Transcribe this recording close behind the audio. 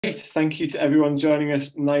Great. Thank you to everyone joining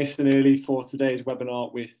us nice and early for today's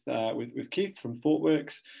webinar with Kief from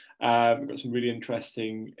Thoughtworks. We've got some really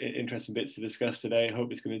interesting bits to discuss today. I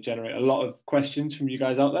hope it's going to generate a lot of questions from you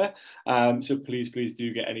guys out there. So please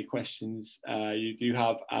do get any questions you do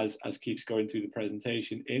have as Kief's going through the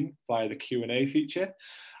presentation in via the Q&A feature.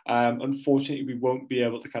 Unfortunately, we won't be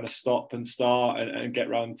able to kind of stop and start and get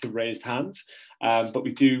round to raised hands, but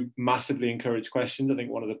we do massively encourage questions. I think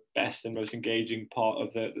one of the best and most engaging part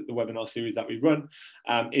of the webinar series that we run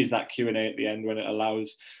is that Q&A at the end, when it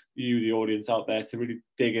allows you, the audience out there, to really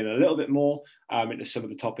dig in a little bit more into some of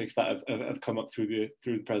the topics that have come up through the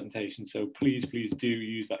presentation. So please do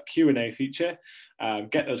use that Q&A feature,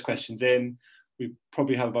 get those questions in. We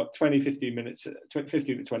probably have about 15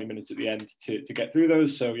 to 20 minutes at the end to get through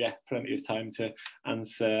those. So yeah, plenty of time to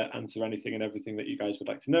answer anything and everything that you guys would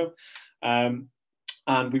like to know.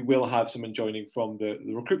 And we will have someone joining from the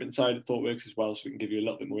recruitment side of Thoughtworks as well, so we can give you a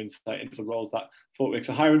little bit more insight into the roles that Thoughtworks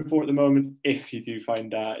are hiring for at the moment. If you do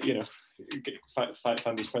find, find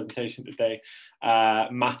this presentation today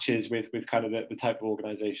matches with kind of the type of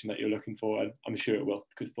organisation that you're looking for, and I'm sure it will,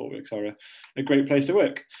 because Thoughtworks are a great place to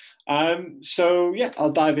work. So yeah,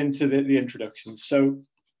 I'll dive into the introduction. So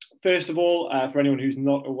first of all, for anyone who's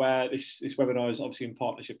not aware, this webinar is obviously in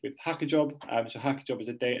partnership with HackerJob. So HackerJob is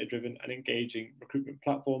a data-driven and engaging recruitment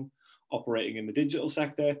platform operating in the digital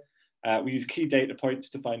sector. We use key data points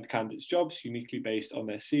to find candidates' jobs uniquely based on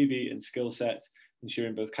their CV and skill sets,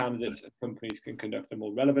 ensuring both candidates and companies can conduct a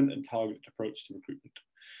more relevant and targeted approach to recruitment.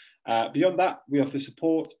 Beyond that, we offer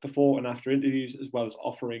support before and after interviews, as well as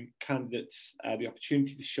offering candidates the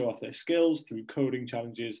opportunity to show off their skills through coding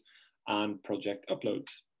challenges and project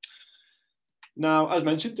uploads. Now, as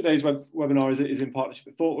mentioned, today's webinar is in partnership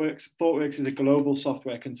with Thoughtworks. Thoughtworks is a global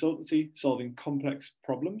software consultancy solving complex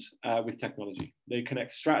problems with technology. They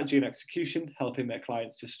connect strategy and execution, helping their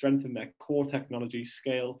clients to strengthen their core technology,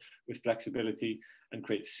 scale with flexibility, and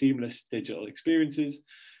create seamless digital experiences.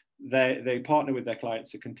 They partner with their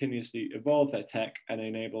clients to continuously evolve their tech and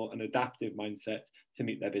enable an adaptive mindset to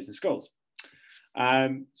meet their business goals.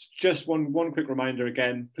 Just one quick reminder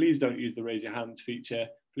again, please don't use the raise your hands feature.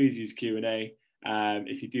 Please use Q&A.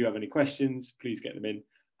 If you do have any questions, please get them in.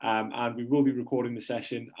 And we will be recording the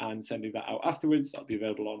session and sending that out afterwards. That'll be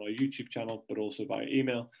available on our YouTube channel, but also via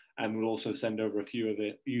email. And we'll also send over a few of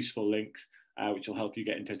the useful links, which will help you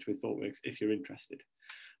get in touch with Thoughtworks if you're interested.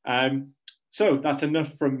 So that's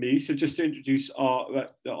enough from me. So just to introduce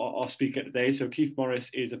our speaker today. So Kief Morris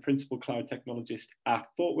is a principal cloud technologist at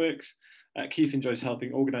Thoughtworks. Kief enjoys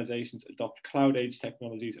helping organizations adopt cloud age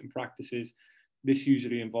technologies and practices. This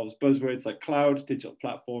usually involves buzzwords like cloud, digital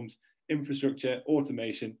platforms, infrastructure,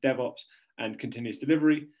 automation, DevOps, and continuous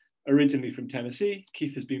delivery. Originally from Tennessee,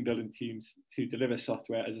 Kief has been building teams to deliver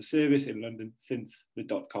software as a service in London since the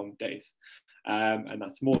dotcom days. And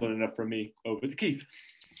that's more than enough from me. Over to Kief.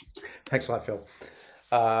 Thanks a lot, Phil.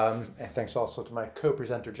 And thanks also to my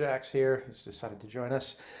co-presenter, Jax, here, who's decided to join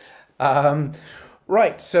us.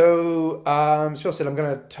 Right, so as Phil said, I'm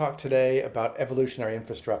going to talk today about evolutionary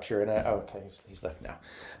infrastructure. And okay, he's left now.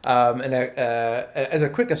 As a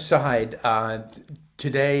quick aside,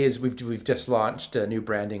 today we've just launched a new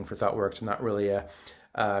branding for Thoughtworks. I'm not really a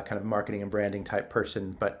kind of marketing and branding type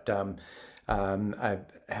person, but I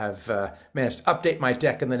have managed to update my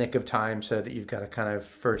deck in the nick of time so that you've got a kind of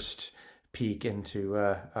first peek into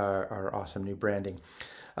our awesome new branding.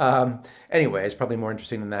 Anyway, it's probably more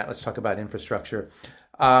interesting than that. Let's talk about infrastructure.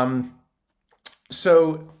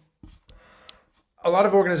 So a lot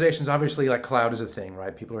of organizations, obviously, like cloud is a thing,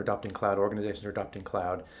 right? People are adopting cloud, organizations are adopting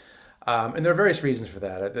cloud. And there are various reasons for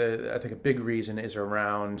that. I think a big reason is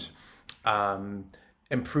around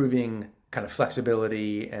improving kind of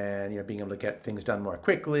flexibility and being able to get things done more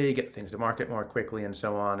quickly, get things to market more quickly, and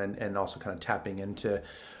so on, and also kind of tapping into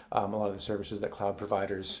a lot of the services that cloud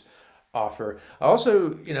providers offer. I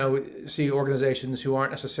also, see organizations who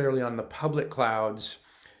aren't necessarily on the public clouds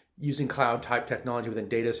using cloud type technology within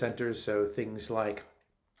data centers. So things like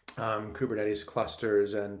Kubernetes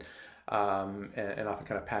clusters and often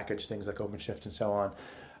kind of package things like OpenShift and so on.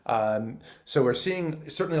 So we're seeing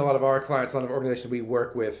certainly a lot of our clients, a lot of organizations we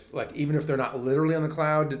work with, like even if they're not literally on the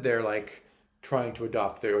cloud, they're like trying to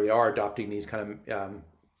adopt, or they are adopting these kind of,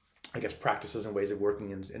 practices and ways of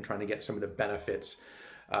working and trying to get some of the benefits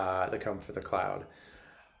that come for the cloud.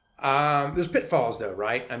 There's pitfalls though,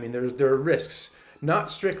 right? I mean, there are risks, not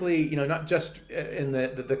strictly, not just in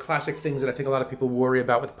the classic things that I think a lot of people worry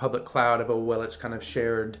about with public cloud about, well, it's kind of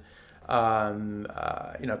shared,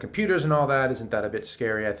 computers and all that. Isn't that a bit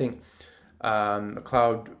scary? I think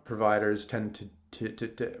cloud providers tend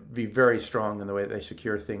to be very strong in the way that they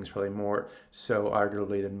secure things, probably more so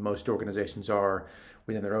arguably than most organizations are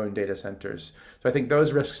within their own data centers. So I think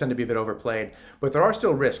those risks tend to be a bit overplayed, but there are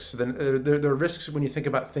still risks. Then there are risks when you think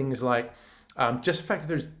about things like just the fact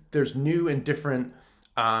that there's new and different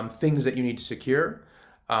things that you need to secure,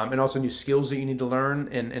 and also new skills that you need to learn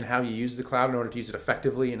in how you use the cloud in order to use it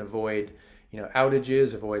effectively and avoid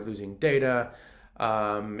outages, avoid losing data.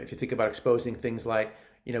 If you think about exposing things like,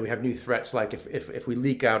 we have new threats like if we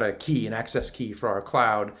leak out a key, an access key for our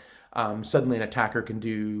cloud, suddenly an attacker can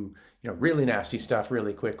do really nasty stuff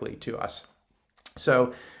really quickly to us.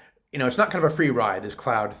 So it's not kind of a free ride, this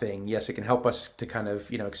cloud thing. Yes, it can help us to kind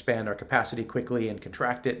of expand our capacity quickly and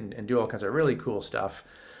contract it and do all kinds of really cool stuff.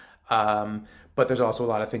 But there's also a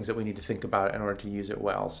lot of things that we need to think about in order to use it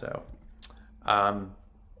well. So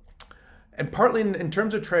and partly in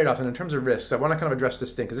terms of trade-offs and in terms of risks, I want to kind of address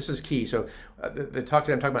this thing because this is key. So the talk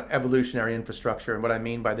today, I'm talking about evolutionary infrastructure, and what I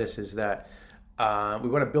mean by this is that we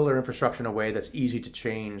want to build our infrastructure in a way that's easy to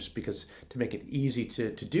change, because to make it easy to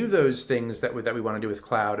do those things that we want to do with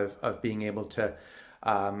cloud, of being able to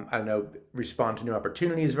respond to new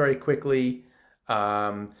opportunities very quickly,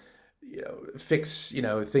 fix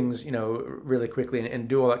things really quickly, and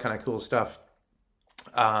do all that kind of cool stuff.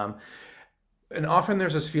 And often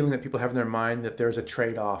there's this feeling that people have in their mind that there's a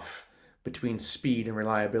trade-off between speed and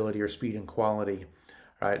reliability, or speed and quality,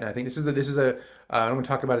 right? And I think this is I'm going to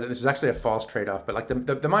talk about it. This is actually a false trade-off, but like the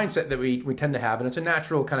mindset that we tend to have, and it's a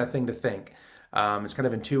natural kind of thing to think. It's kind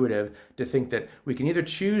of intuitive to think that we can either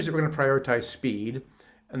choose that we're going to prioritize speed,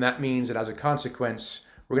 and that means that as a consequence,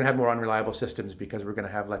 we're going to have more unreliable systems because we're going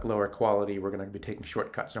to have like lower quality. We're going to be taking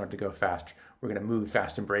shortcuts in order to go fast. We're going to move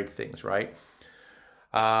fast and break things, right?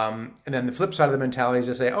 And then the flip side of the mentality is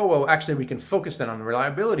to say, oh, well, actually, we can focus then on the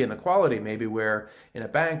reliability and the quality. Maybe we're in a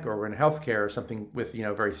bank or we're in healthcare or something with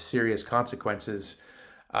very serious consequences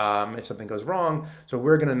if something goes wrong. So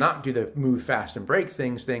we're going to not do the move fast and break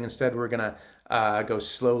things thing. Instead, we're going to go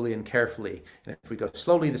slowly and carefully. And if we go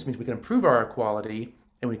slowly, this means we can improve our quality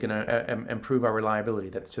and we can improve our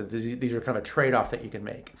reliability. So these are kind of a trade-off that you can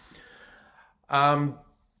make.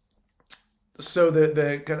 So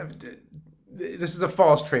the kind of this is a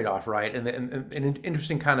false trade-off, right? And an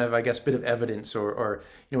interesting kind of, I guess, bit of evidence, or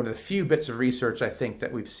one of the few bits of research I think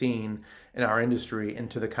that we've seen in our industry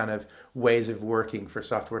into the kind of ways of working for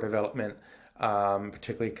software development,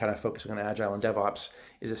 particularly kind of focusing on Agile and DevOps,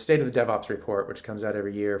 is a State of the DevOps report, which comes out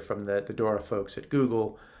every year from the Dora folks at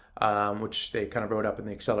Google, which they kind of wrote up in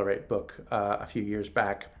the Accelerate book a few years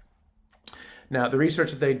back. Now, the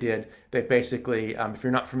research that they did, they basically, if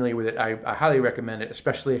you're not familiar with it, I highly recommend it,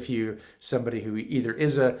 especially if you're somebody who either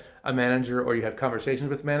is a manager or you have conversations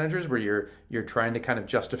with managers where you're trying to kind of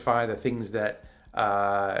justify the things that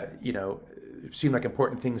seem like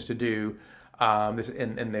important things to do,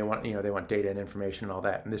 and they want they want data and information and all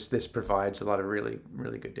that, and this provides a lot of really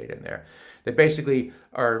really good data in there. They basically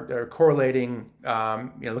are correlating,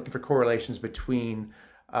 looking for correlations between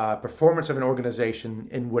performance of an organization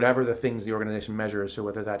in whatever the things the organization measures. So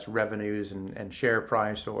whether that's revenues and share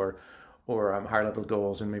price, or higher level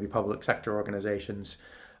goals in maybe public sector organizations,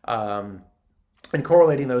 and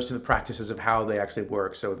correlating those to the practices of how they actually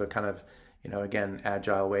work. So the kind of, again,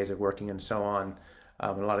 agile ways of working and so on.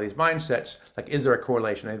 And a lot of these mindsets, like, is there a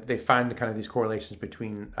correlation? They find kind of these correlations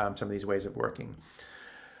between some of these ways of working.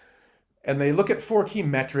 And they look at 4 key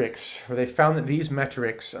metrics, where they found that these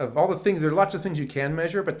metrics, of all the things, there are lots of things you can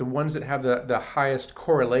measure, but the ones that have the highest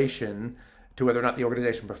correlation to whether or not the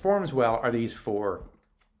organization performs well are these 4.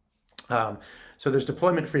 So there's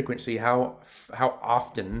deployment frequency. How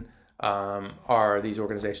often are these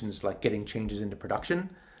organizations like getting changes into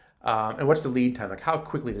production? And what's the lead time? Like, how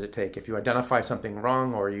quickly does it take if you identify something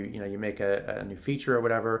wrong, or you make a new feature or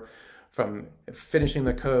whatever, from finishing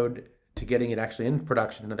the code to getting it actually in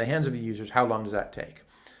production into the hands of the users? How long does that take?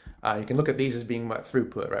 You can look at these as being what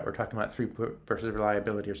throughput, right? We're talking about throughput versus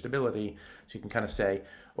reliability or stability. So you can kind of say,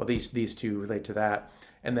 well, these two relate to that.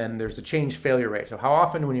 And then there's the change failure rate. So how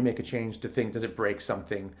often when you make a change to think, does it break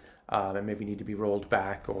something and maybe need to be rolled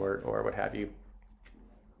back or what have you?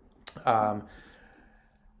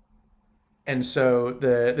 And so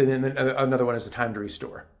then another one is the time to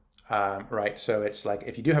restore, right? So it's like,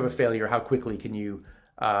 if you do have a failure, how quickly can you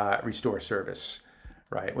restore service,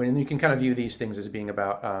 right? When you can kind of view these things as being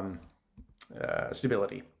about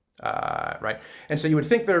stability, right? And so you would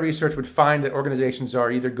think their research would find that organizations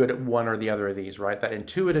are either good at one or the other of these, right? That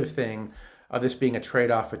intuitive thing of this being a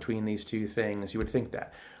trade-off between these two things, you would think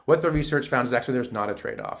that. What the research found is actually there's not a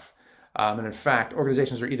trade-off. And in fact,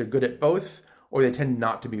 organizations are either good at both, or they tend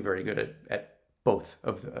not to be very good at both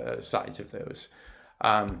of the sides of those.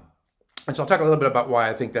 And so I'll talk a little bit about why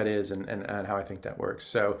I think that is and how I think that works.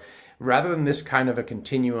 So rather than this kind of a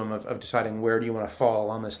continuum of deciding where do you want to fall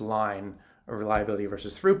on this line of reliability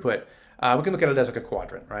versus throughput, we can look at it as like a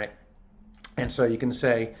quadrant, right? And so you can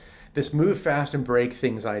say, this move fast and break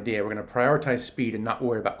things idea, we're going to prioritize speed and not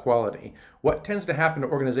worry about quality. What tends to happen to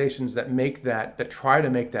organizations that try to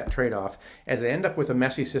make that trade-off, as they end up with a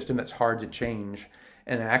messy system that's hard to change,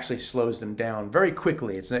 and it actually slows them down very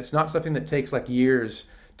quickly. It's not something that takes like years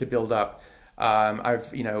to build up. When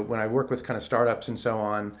I work with kind of startups and so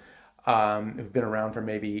on, who've been around for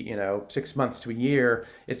maybe 6 months to a year,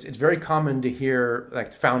 it's very common to hear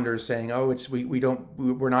like founders saying, "Oh,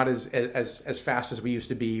 we're not as fast as we used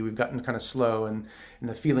to be. We've gotten kind of slow," and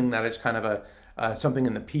the feeling that it's kind of something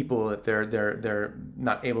in the people that they're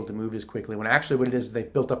not able to move as quickly. When actually what it is,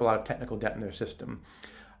 they've built up a lot of technical debt in their system,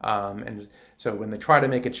 and so when they try to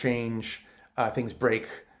make a change, things break.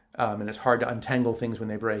 And it's hard to untangle things when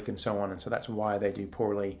they break and so on. And so that's why they do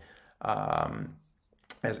poorly and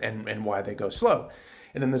why they go slow.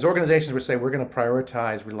 And then there's organizations which say we're going to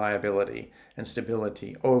prioritize reliability and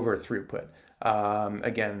stability over throughput.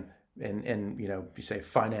 Again, you say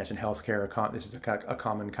finance and healthcare, this is a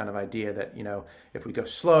common kind of idea that, if we go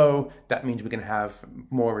slow, that means we can have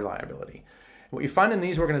more reliability. What you find in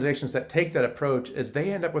these organizations that take that approach is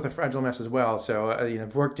they end up with a fragile mess as well. So,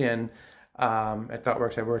 I've worked at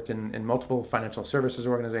Thoughtworks, I worked in multiple financial services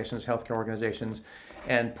organizations, healthcare organizations,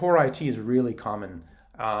 and poor IT is really common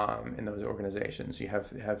in those organizations. You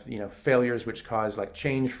have failures which cause like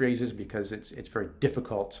change freezes because it's very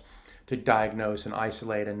difficult to diagnose and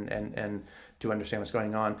isolate and to understand what's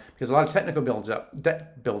going on, because a lot of technical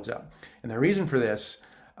debt builds up. And the reason for this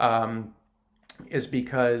is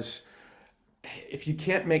because if you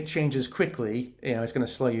can't make changes quickly, it's going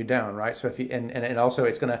to slow you down, right? So and also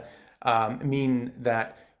it's going to mean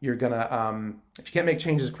that you're gonna, if you can't make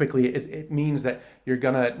changes quickly, it means that you're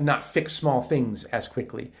gonna not fix small things as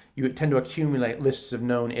quickly. You tend to accumulate lists of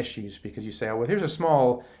known issues because you say, oh, well, here's a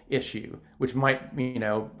small issue which might,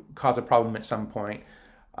 cause a problem at some point.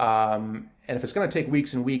 And if it's gonna take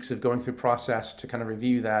weeks and weeks of going through process to kind of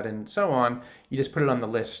review that and so on, you just put it on the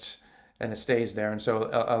list and it stays there. And so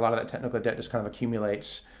a lot of that technical debt just kind of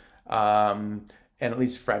accumulates and it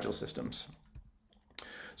leads to fragile systems.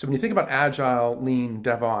 So when you think about agile, lean,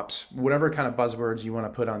 DevOps, whatever kind of buzzwords you want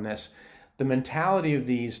to put on this, the mentality of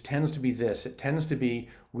these tends to be this. It tends to be,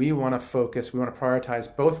 we want to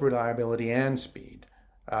prioritize both reliability and speed,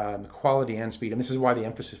 quality and speed. And this is why the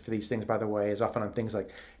emphasis for these things, by the way, is often on things like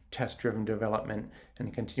test-driven development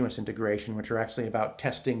and continuous integration, which are actually about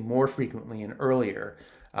testing more frequently and earlier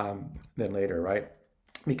than later, right?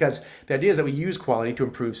 Because the idea is that we use quality to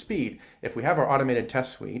improve speed. If we have our automated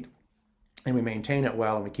test suite, and we maintain it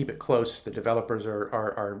well and we keep it close, the developers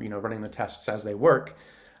are running the tests as they work,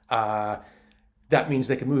 that means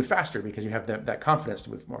they can move faster because you have that confidence to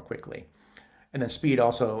move more quickly. And then speed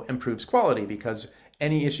also improves quality because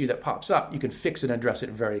any issue that pops up, you can fix and address it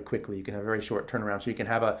very quickly. You can have a very short turnaround, so you can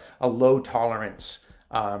have a low tolerance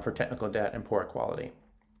for technical debt and poor quality.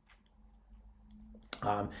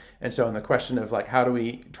 And so in the question of like, how do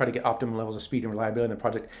we try to get optimal levels of speed and reliability in the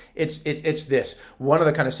project, it's this. One of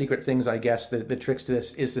the kind of secret things, I guess, the tricks to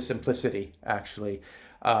this is the simplicity, actually.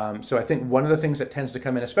 So I think one of the things that tends to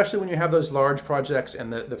come in, especially when you have those large projects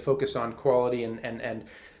and the focus on quality and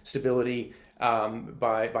stability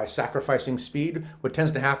by sacrificing speed, what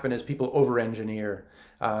tends to happen is people over-engineer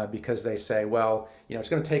because they say, well, it's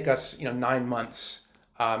going to take us 9 months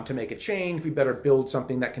to make a change. We better build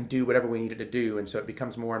something that can do whatever we need it to do, and so it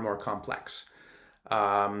becomes more and more complex.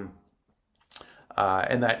 And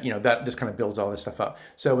that that just kind of builds all this stuff up.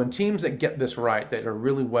 So when teams that get this right, that are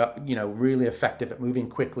really really effective at moving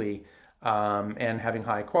quickly and having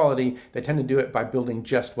high quality, they tend to do it by building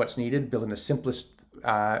just what's needed, building the simplest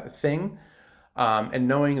thing, and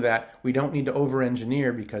knowing that we don't need to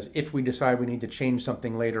over-engineer, because if we decide we need to change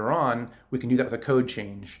something later on, we can do that with a code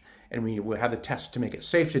change. And we will have the test to make it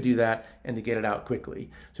safe to do that and to get it out quickly.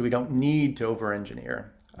 So we don't need to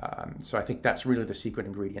over-engineer. So I think that's really the secret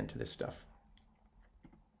ingredient to this stuff.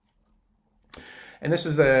 And this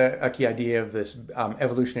is a key idea of this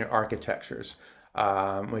evolutionary architectures,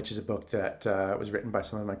 which is a book that was written by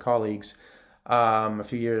some of my colleagues a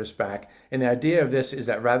few years back. And the idea of this is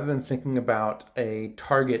that rather than thinking about a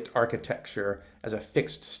target architecture as a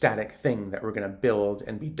fixed static thing that we're going to build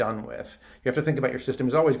and be done with, you have to think about your system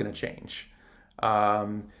is always going to change.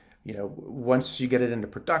 Once you get it into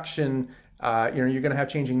production, you're going to have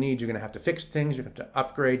changing needs. You're going to have to fix things. You're going to have to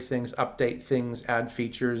upgrade things, update things, add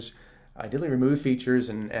features, ideally remove features,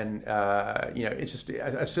 and it's just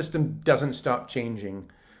a system doesn't stop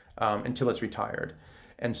changing until it's retired.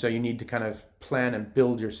 And so you need to kind of plan and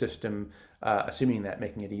build your system, assuming that,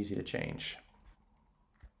 making it easy to change.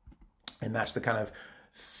 And that's the kind of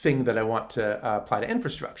thing that I want to apply to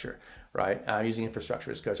infrastructure, right? Using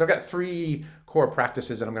infrastructure as code. So I've got 3 core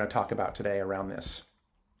practices that I'm going to talk about today around this.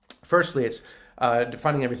 Firstly, it's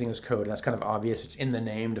defining everything as code, and that's kind of obvious. It's in the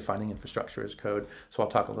name, defining infrastructure as code. So I'll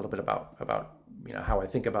talk a little bit about how I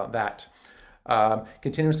think about that.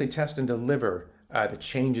 Continuously test and deliver the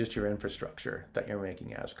changes to your infrastructure that you're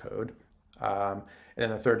making as code. And then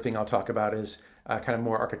the third thing I'll talk about is kind of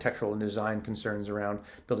more architectural and design concerns around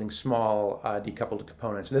building small decoupled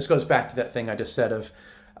components. And this goes back to that thing I just said of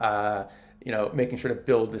making sure to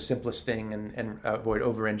build the simplest thing and avoid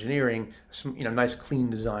over-engineering. Nice clean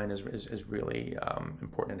design is really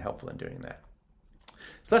important and helpful in doing that.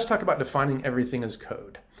 So let's talk about defining everything as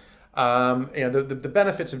code. The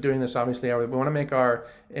benefits of doing this obviously are we want to make our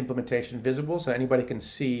implementation visible so anybody can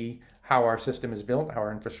see how our system is built, how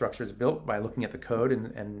our infrastructure is built by looking at the code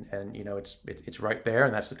and it's right there,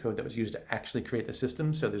 and that's the code that was used to actually create the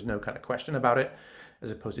system, so there's no kind of question about it,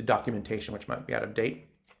 as opposed to documentation which might be out of date.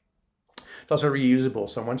 It's also reusable,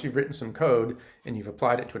 so once you've written some code and you've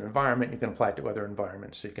applied it to an environment, you can apply it to other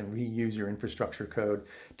environments. So you can reuse your infrastructure code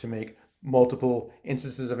to make multiple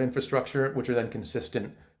instances of infrastructure which are then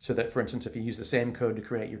consistent, so that, for instance, if you use the same code to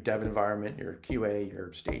create your dev environment, your QA,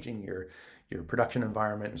 your staging, your production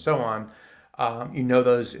environment, and so on,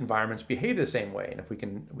 those environments behave the same way. And if we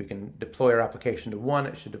can deploy our application to one,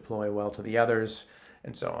 it should deploy well to the others,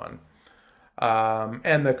 and so on.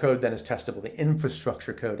 And the code then is testable. The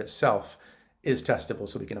infrastructure code itself is testable,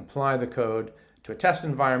 so we can apply the code to a test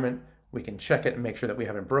environment. We can check it and make sure that we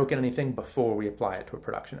haven't broken anything before we apply it to a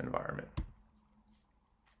production environment.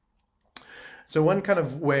 So one kind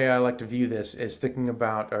of way I like to view this is thinking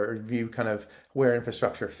about, or view kind of where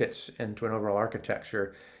infrastructure fits into an overall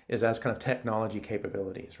architecture, is as kind of technology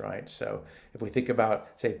capabilities, right? So if we think about,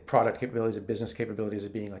 say, product capabilities and business capabilities as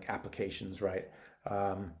being like applications, right?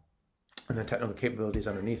 And then technical capabilities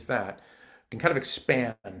underneath that, we can kind of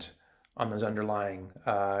expand on those underlying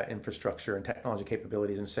infrastructure and technology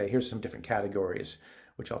capabilities and say, here's some different categories,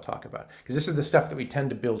 which I'll talk about. Because this is the stuff that we tend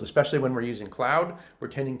to build, especially when we're using cloud. We're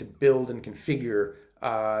tending to build and configure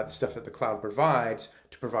the stuff that the cloud provides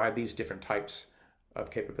to provide these different types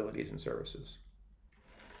of capabilities and services.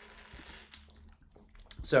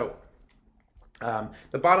 So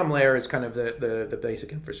the bottom layer is kind of the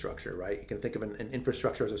basic infrastructure, right? You can think of an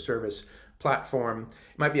infrastructure as a service platform.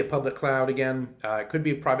 It might be a public cloud again. It could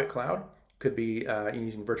be a private cloud. Could be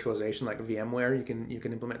using virtualization like VMware. You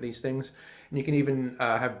can implement these things, and you can even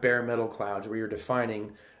have bare metal clouds where you're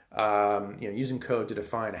defining, using code to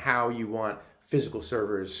define how you want physical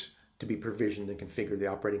servers to be provisioned and configured, the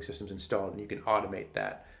operating systems installed, and you can automate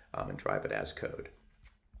that and drive it as code.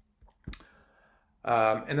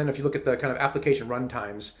 And then if you look at the kind of application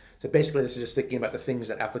runtimes, so basically this is just thinking about the things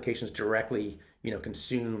that applications directly,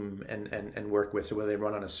 consume and work with. So whether they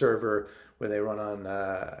run on a server, whether they run on,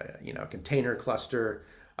 a container cluster,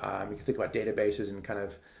 you can think about databases and kind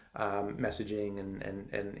of messaging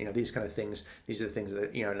and these kind of things. These are the things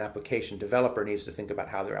that, an application developer needs to think about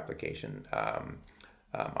how their application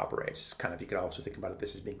operates. Kind of, you could also think about it,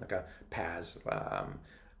 this as being like a PaaS,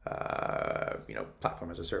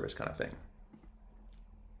 platform as a service kind of thing.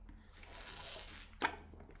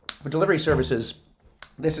 For delivery services,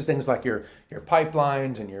 this is things like your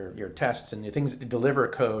pipelines and your tests and your things that deliver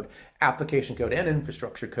code, application code and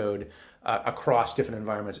infrastructure code across different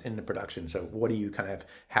environments into production. So what do you kind of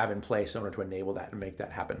have in place in order to enable that and make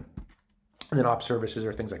that happen? And then ops services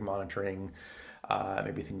are things like monitoring,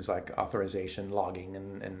 maybe things like authorization, logging,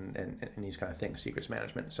 and these kind of things, secrets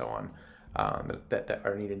management and so on, that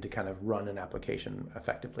are needed to kind of run an application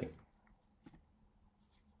effectively.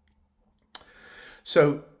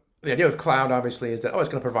 So the idea with cloud, obviously, is that, it's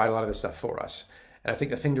going to provide a lot of this stuff for us. And I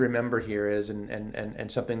think the thing to remember here is,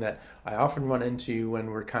 and something that I often run into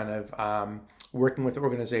when we're kind of working with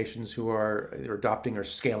organizations who are either adopting or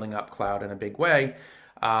scaling up cloud in a big way,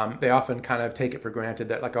 they often kind of take it for granted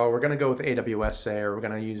that, like, we're going to go with AWS, say, or we're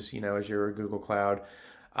going to use, Azure or Google Cloud.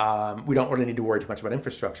 We don't really need to worry too much about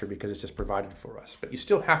infrastructure because it's just provided for us. But you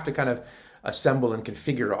still have to kind of assemble and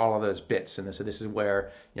configure all of those bits. And so this is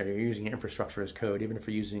where you're using infrastructure as code. Even if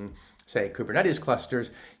you're using, say, Kubernetes clusters,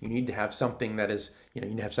 you need to have something that is, you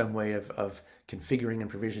need to have some way of configuring and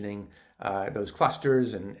provisioning those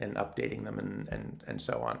clusters and updating them and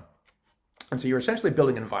so on. And so you're essentially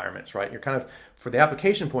building environments, right? You're kind of, for the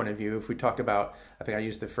application point of view, if we talk about, I think I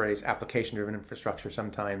use the phrase application-driven infrastructure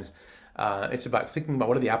sometimes, it's about thinking about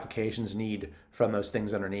what do the applications need from those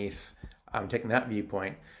things underneath, taking that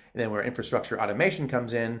viewpoint. And then where infrastructure automation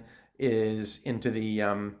comes in is into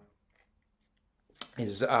the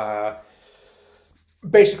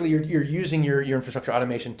basically you're using your infrastructure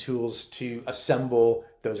automation tools to assemble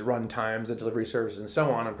those runtimes, the delivery services, and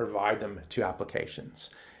so on, and provide them to applications.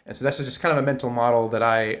 And so that's just kind of a mental model that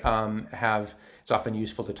I have. It's often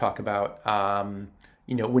useful to talk about.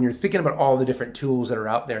 When you're thinking about all the different tools that are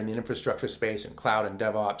out there in the infrastructure space and cloud and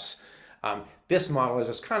DevOps, this model is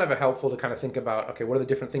just kind of helpful to kind of think about, okay, what are the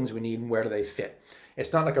different things we need and where do they fit?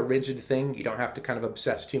 It's not like a rigid thing. You don't have to kind of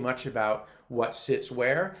obsess too much about what sits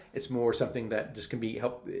where. It's more something that just can be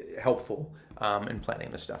helpful in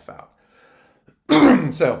planning this stuff out.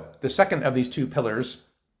 So the second of these two pillars,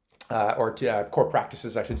 core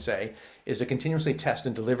practices, I should say, is to continuously test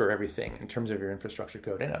and deliver everything in terms of your infrastructure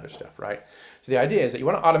code and other stuff, right? So the idea is that you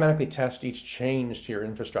want to automatically test each change to your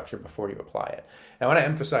infrastructure before you apply it. And I want to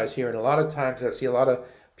emphasize here, and a lot of times I see a lot of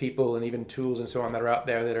people and even tools and so on that are out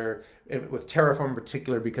there that are with Terraform in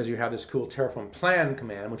particular, because you have this cool Terraform plan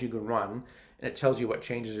command, which you can run, and it tells you what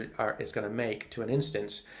changes it's going to make to an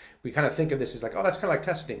instance. We kind of think of this as like, oh, that's kind of like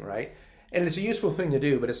testing, right? And it's a useful thing to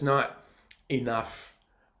do, but it's not enough,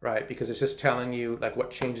 right? Because it's just telling you like what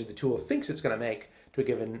changes the tool thinks it's going to make to a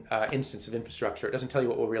given instance of infrastructure. It doesn't tell you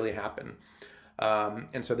what will really happen.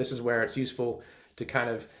 And so this is where it's useful to kind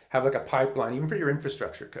of have like a pipeline, even for your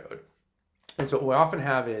infrastructure code. And so what we often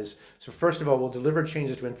have is, so first of all, we'll deliver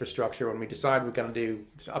changes to infrastructure when we decide we're going to do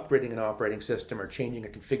upgrading an operating system or changing a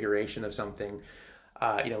configuration of something.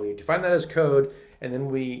 We define that as code, and then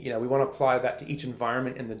we want to apply that to each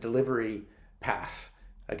environment in the delivery path.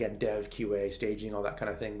 Again, dev, QA, staging, all that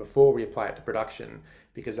kind of thing before we apply it to production,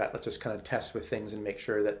 because that lets us kind of test with things and make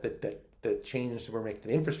sure that the change that we're making to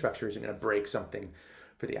the infrastructure isn't going to break something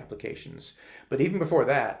for the applications. But even before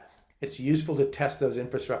that, it's useful to test those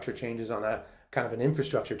infrastructure changes on a kind of an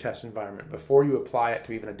infrastructure test environment before you apply it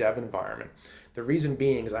to even a dev environment. The reason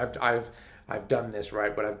being is I've done this,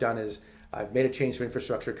 right? What I've done is I've made a change to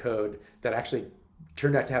infrastructure code that actually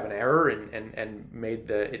turned out to have an error and made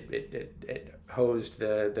it hosed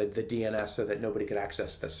the DNS so that nobody could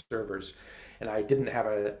access the servers. And I didn't have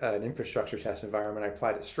an infrastructure test environment. I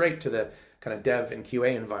applied it straight to the kind of dev and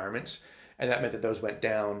QA environments, and that meant that those went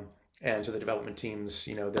down. And so the development teams,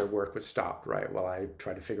 their work was stopped, right, while I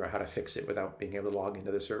tried to figure out how to fix it without being able to log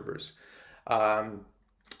into the servers.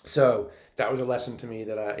 So that was a lesson to me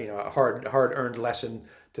that a hard-earned lesson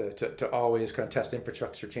to always kind of test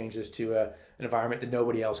infrastructure changes to an environment that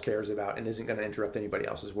nobody else cares about and isn't going to interrupt anybody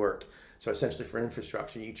else's work. So essentially, for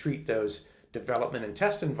infrastructure, you treat those development and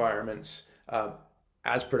test environments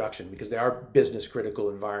as production, because they are business-critical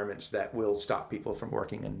environments that will stop people from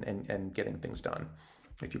working and getting things done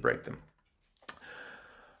if you break them.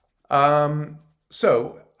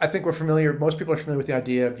 So I think most people are familiar with the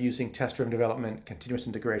idea of using test-driven development, continuous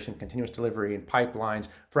integration, continuous delivery, and pipelines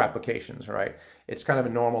for applications, right? It's kind of a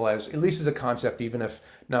normal, at least as a concept, even if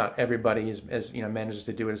not everybody manages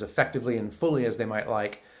to do it as effectively and fully as they might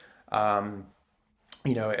like.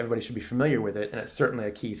 Everybody should be familiar with it, and it's certainly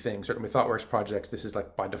a key thing. Certainly with Thoughtworks projects, this is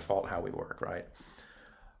like by default how we work, right?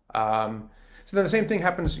 So then the same thing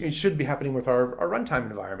happens, it should be happening with our runtime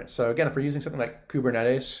environment. So again, if we're using something like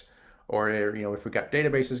Kubernetes, or if we've got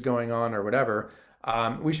databases going on or whatever,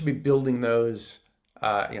 we should be building those,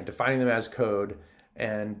 defining them as code,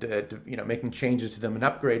 and making changes to them and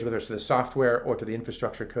upgrades, whether it's to the software or to the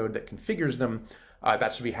infrastructure code that configures them.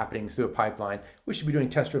 That should be happening through a pipeline. We should be doing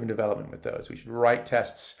test-driven development with those. We should write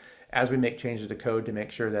tests as we make changes to code to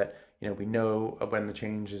make sure that we know when the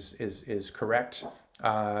change is correct.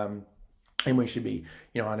 And we should be,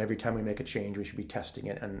 on every time we make a change, we should be testing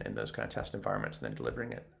it in those kind of test environments and then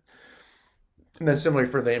delivering it. And then similarly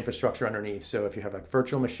for the infrastructure underneath. So if you have like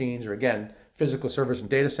virtual machines or again, physical servers and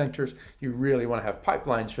data centers, you really want to have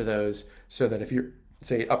pipelines for those so that if you're,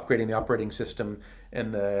 say, upgrading the operating system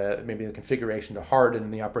and maybe the configuration to harden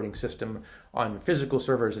the operating system on physical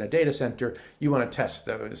servers in a data center, you want to test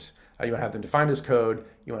those. You want to have them defined as code.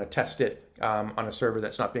 You want to test it on a server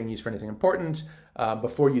that's not being used for anything important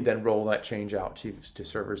before you then roll that change out to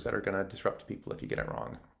servers that are going to disrupt people if you get it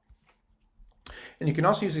wrong. And you can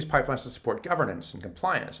also use these pipelines to support governance and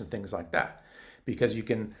compliance and things like that, because you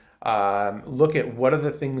can look at what are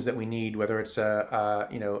the things that we need, whether it's a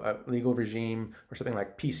legal regime or something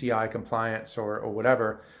like PCI compliance or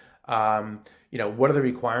whatever. What are the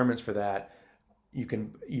requirements for that? You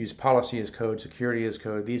can use policy as code, security as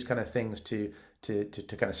code, these kind of things to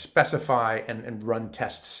kind of specify and run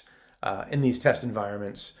tests in these test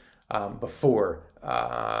environments before,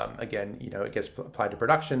 again, it gets applied to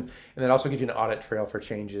production. And then also gives you an audit trail for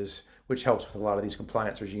changes, which helps with a lot of these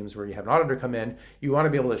compliance regimes where you have an auditor come in. You want to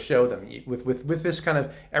be able to show them with this kind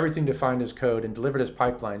of everything defined as code and delivered as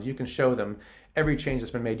pipelines. You can show them every change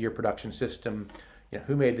that's been made to your production system,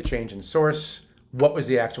 who made the change in source, what was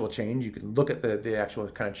the actual change. You can look at the actual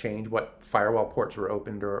kind of change, what firewall ports were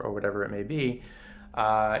opened or whatever it may be.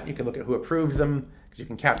 You can look at who approved them, because you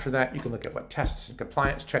can capture that. You can look at what tests and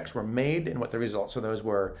compliance checks were made and what the results of those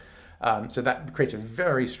were. So that creates a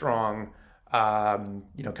very strong, kind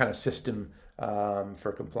of system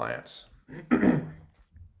for compliance.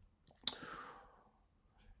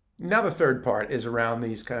 Now the third part is around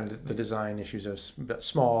these kind of the design issues of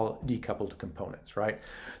small decoupled components, right?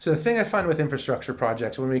 So the thing I find with infrastructure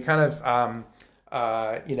projects, when we kind of,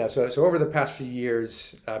 so over the past few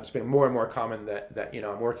years, it's been more and more common that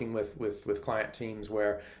I'm working with client teams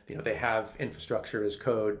where they have infrastructure as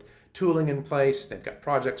code tooling in place. They've got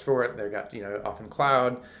projects for it. They've got often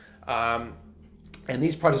cloud, and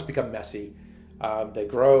these projects become messy. They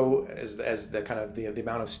grow as the kind of the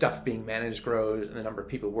amount of stuff being managed grows and the number of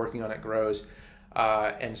people working on it grows.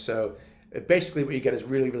 And so basically what you get is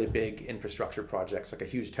really, really big infrastructure projects, like a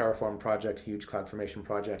huge Terraform project, huge CloudFormation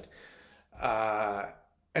project.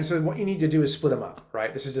 And so what you need to do is split them up,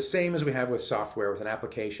 right? This is the same as we have with software, with an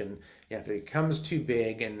application. If it becomes too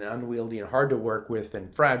big and unwieldy and hard to work with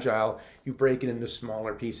and fragile, you break it into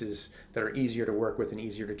smaller pieces that are easier to work with and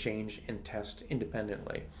easier to change and test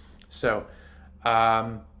independently. So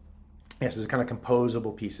yes, there's kind of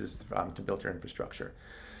composable pieces to build your infrastructure.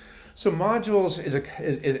 So modules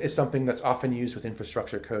is something that's often used with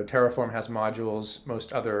infrastructure code. Terraform has modules.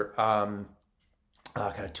 Most other kind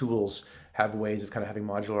of tools have ways of kind of having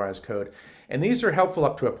modularized code. And these are helpful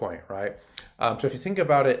up to a point, right? So if you think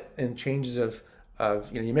about it in changes of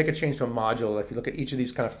you make a change to a module, if you look at each of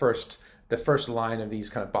these kind of the first line of these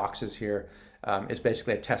kind of boxes here is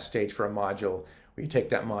basically a test stage for a module, where you take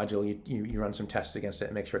that module, you run some tests against it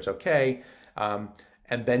and make sure it's okay.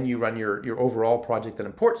 And then you run your overall project that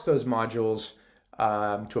imports those modules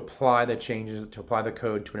to apply the changes, to apply the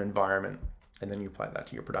code to an environment. And then you apply that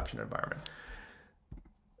to your production environment.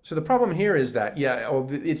 So the problem here is that,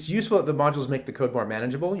 it's useful that the modules make the code more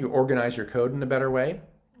manageable. You organize your code in a better way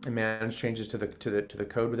and manage changes to the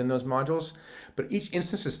code within those modules. But each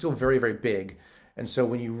instance is still very, very big. And so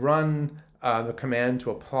when you run the command to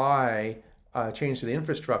apply change to the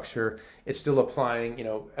infrastructure, it's still applying,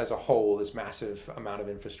 as a whole, this massive amount of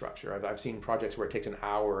infrastructure. I've seen projects where it takes an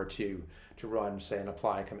hour or two to run, say, an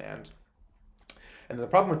apply command. And the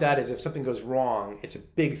problem with that is if something goes wrong, it's a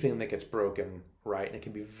big thing that gets broken, right? And it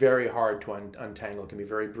can be very hard to untangle. It can be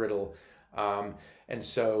very brittle. And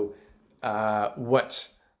so what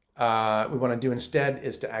we want to do instead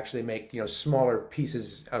is to actually make smaller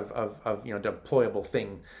pieces of deployable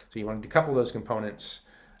thing. So you want to decouple those components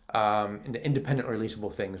into independent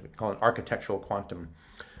releasable things. We call it architectural quantum.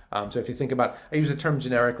 So if you think about, I use the term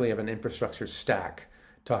generically of an infrastructure stack,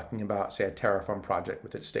 talking about, say, a Terraform project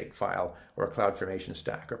with its state file, or a CloudFormation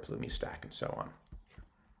stack, or Plumi stack, and so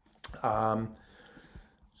on.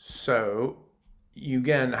 So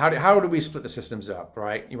again, how do we split the systems up,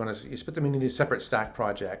 right? You split them into these separate stack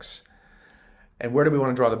projects, and where do we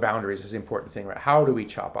want to draw the boundaries is the important thing, right? How do we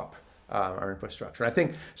chop up our infrastructure? And I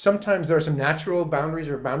think sometimes there are some natural boundaries,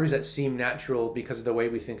 or boundaries that seem natural because of the way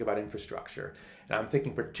we think about infrastructure. And I'm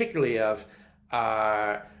thinking particularly of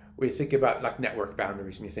we think about like network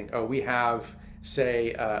boundaries, and you think, oh, we have,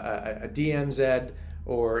 say, a DNZ,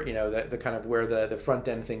 or the kind of where the front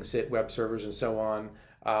end things sit, web servers and so on,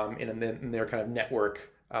 in their kind of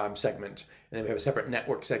network segment, and then we have a separate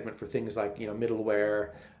network segment for things like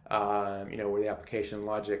middleware, where the application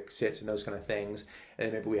logic sits and those kind of things, and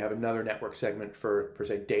then maybe we have another network segment for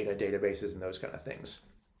say databases and those kind of things.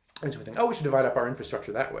 And so we think, oh, we should divide up our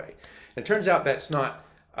infrastructure that way. And it turns out that's not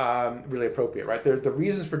really appropriate, right? The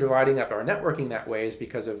reasons for dividing up our networking that way is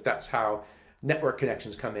because that's how network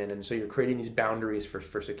connections come in, and so you're creating these boundaries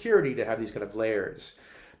for security to have these kind of layers.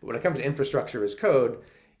 But when it comes to infrastructure as code,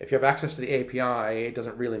 if you have access to the API, it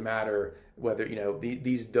doesn't really matter whether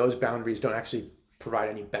those boundaries don't actually provide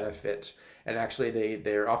any benefit, and actually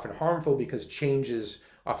they're often harmful because changes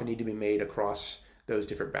often need to be made across those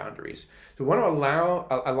different boundaries. So we want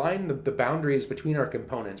to align the boundaries between our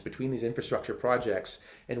components, between these infrastructure projects,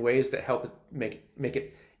 in ways that help make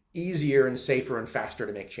it easier and safer and faster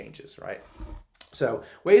to make changes, right? So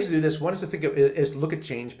ways to do this, one is to look at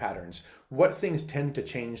change patterns. What things tend to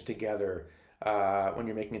change together when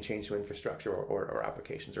you're making a change to infrastructure or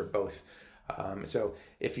applications, or both? So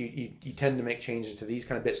if you tend to make changes to these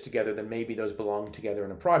kind of bits together, then maybe those belong together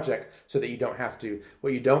in a project so that you don't have to.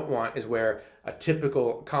 What you don't want is where a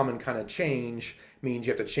typical common kind of change means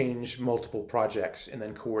you have to change multiple projects and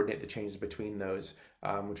then coordinate the changes between those,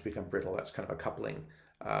 which become brittle. That's kind of a coupling,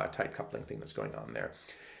 tight coupling thing that's going on there.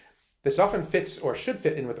 This often fits or should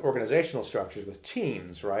fit in with organizational structures with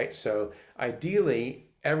teams, right? So ideally,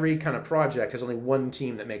 every kind of project has only one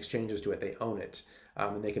team that makes changes to it. They own it.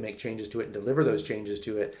 And they can make changes to it and deliver those changes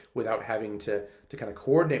to it without having to kind of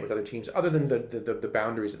coordinate with other teams, other than the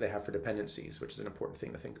boundaries that they have for dependencies, which is an important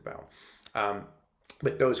thing to think about.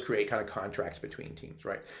 But those create kind of contracts between teams,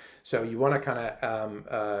 right? So you want to kind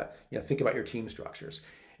of think about your team structures.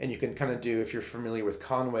 And you can kind of do, if you're familiar with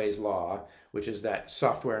Conway's law, which is that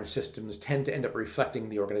software and systems tend to end up reflecting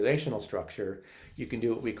the organizational structure, you can do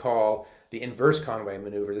what we call the inverse Conway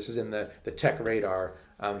maneuver. This is in the tech radar.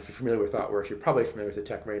 If you're familiar with Thoughtworks, you're probably familiar with the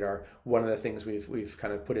tech radar. One of the things we've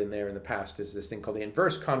kind of put in there in the past is this thing called the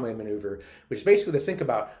inverse Conway maneuver, which is basically to think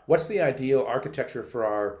about what's the ideal architecture for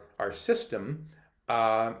our system,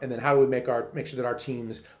 and then how do we make sure that our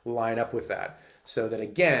teams line up with that, so that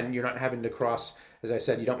again, you're not having to cross, as I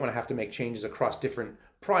said, you don't want to have to make changes across different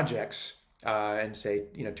projects and say,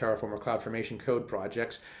 Terraform or CloudFormation code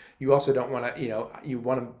projects. You also don't want to, you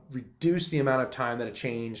want to reduce the amount of time that a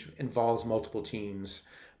change involves multiple teams,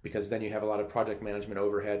 because then you have a lot of project management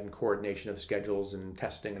overhead and coordination of schedules and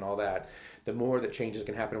testing and all that. The more that changes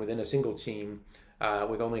can happen within a single team,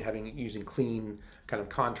 with only using clean kind of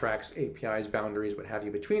contracts, APIs, boundaries, what have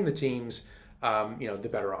you, between the teams, the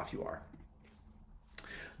better off you are.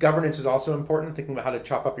 Governance is also important, thinking about how to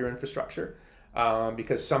chop up your infrastructure,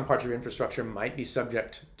 because some parts of your infrastructure might be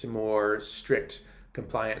subject to more strict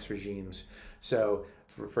compliance regimes. So,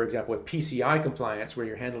 for example, with PCI compliance, where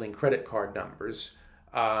you're handling credit card numbers,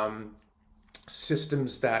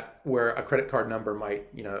 systems where a credit card number might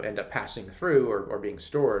end up passing through or being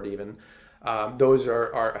stored even, those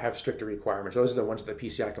have stricter requirements. Those are the ones that the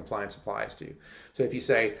PCI compliance applies to. So if you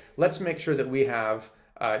say, let's make sure that we have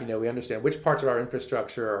we understand which parts of our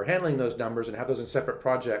infrastructure are handling those numbers and have those in separate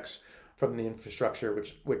projects from the infrastructure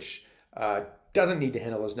which doesn't need to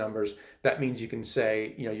handle those numbers. That means you can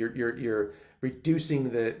say, you're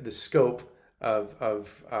reducing the scope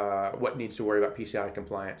of what needs to worry about PCI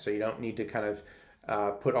compliance. So you don't need to kind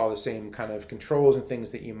of put all the same kind of controls and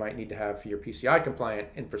things that you might need to have for your PCI compliant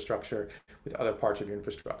infrastructure with other parts of your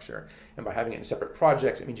infrastructure. And by having it in separate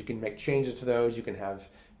projects, it means you can make changes to those. You can have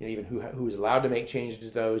even who's allowed to make changes to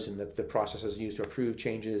those, and the processes used to approve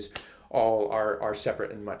changes all are separate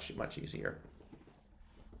and much easier.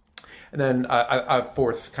 And then a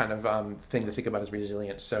fourth kind of thing to think about is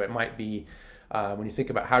resilience. So it might be when you think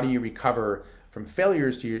about how do you recover from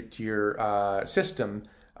failures to your system,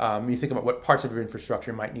 you think about what parts of your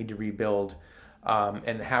infrastructure might need to rebuild,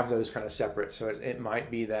 and have those kind of separate. So it might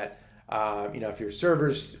be that if your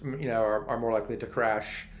servers are more likely to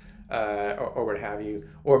crash, or what have you,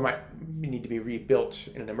 or might need to be rebuilt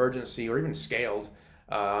in an emergency or even scaled.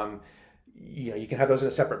 You can have those in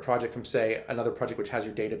a separate project from, say, another project which has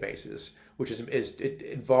your databases, which it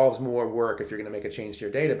involves more work if you're going to make a change to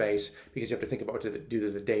your database, because you have to think about what to do to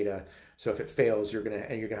the data. So if it fails, you're going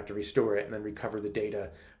to have to restore it and then recover the data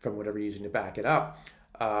from whatever you're using to back it up.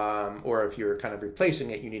 Or if you're kind of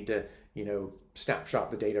replacing it, you need to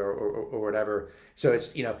snapshot the data or whatever. So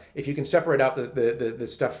it's if you can separate out the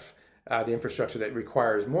stuff, the infrastructure that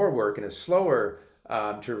requires more work and is slower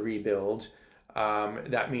to rebuild.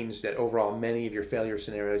 That means that overall many of your failure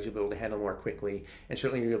scenarios you'll be able to handle more quickly, and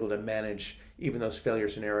certainly you're able to manage even those failure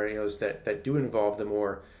scenarios that do involve the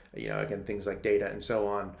more, again, things like data and so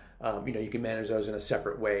on. You can manage those in a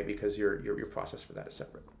separate way because your process for that is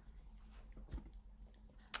separate.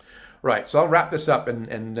 Right, so I'll wrap this up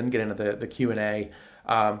and then get into the Q&A.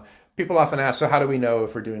 People often ask, so how do we know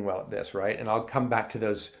if we're doing well at this, right? And I'll come back to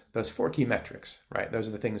those 4 key metrics, right? Those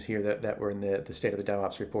are the things here that were in the State of the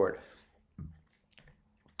DevOps report.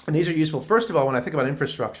 And these are useful. First of all, when I think about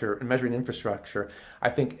infrastructure and measuring infrastructure, I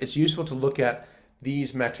think it's useful to look at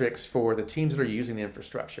these metrics for the teams that are using the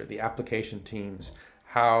infrastructure, the application teams.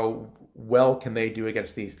 How well can they do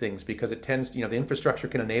against these things? Because it tends, the infrastructure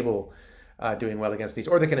can enable doing well against these,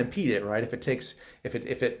 or they can impede it, right?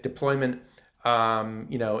 If deployment,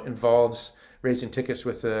 involves raising tickets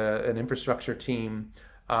with an infrastructure team,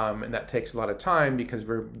 and that takes a lot of time because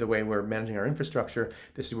the way we're managing our infrastructure,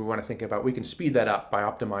 this is what we want to think about. We can speed that up by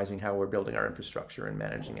optimizing how we're building our infrastructure and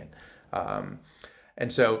managing it.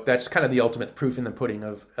 And so that's kind of the ultimate proof in the pudding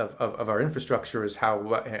of our infrastructure is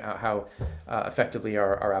how effectively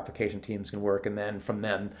our application teams can work, and then from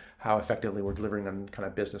them how effectively we're delivering on kind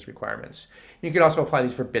of business requirements. You can also apply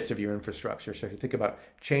these for bits of your infrastructure. So if you think about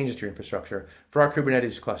changes to your infrastructure for our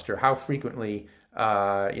Kubernetes cluster, how frequently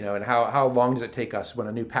and how long does it take us when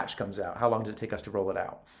a new patch comes out? How long does it take us to roll it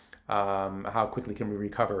out? How quickly can we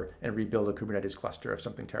recover and rebuild a Kubernetes cluster if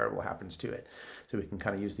something terrible happens to it? So we can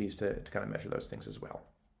kind of use these to kind of measure those things as well.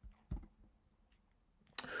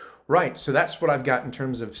 Right, so that's what I've got in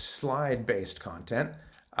terms of slide-based content.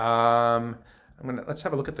 Let's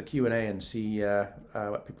have a look at the Q&A and see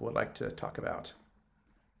what people would like to talk about.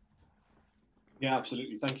 Yeah,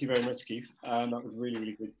 absolutely. Thank you very much, Kief. That was really,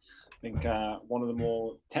 really good. I think one of the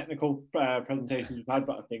more technical presentations we've had,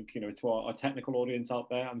 but I think, to our technical audience out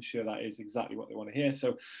there, I'm sure that is exactly what they want to hear.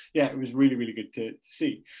 So yeah, it was really, really good to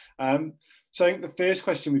see. So I think the first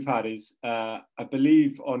question we've had is, I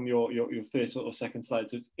believe on your first or second slide,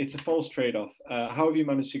 so it's a false trade-off. How have you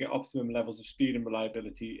managed to get optimum levels of speed and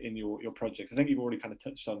reliability in your projects? I think you've already kind of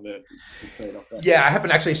touched on the trade-off there. Yeah, I happened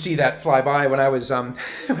to actually see that fly by when I was when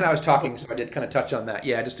I was talking, so I did kind of touch on that.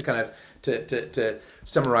 Yeah, just to kind of to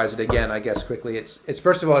summarize it again, I guess quickly. It's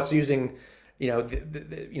first of all, it's using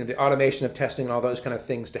the automation of testing and all those kind of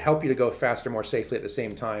things to help you to go faster, more safely at the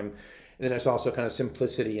same time. And then it's also kind of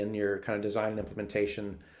simplicity in your kind of design and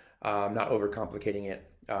implementation, not overcomplicating it.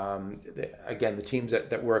 Again, the teams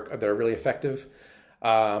that work that are really effective,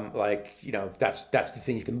 that's the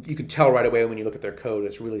thing you can tell right away when you look at their code.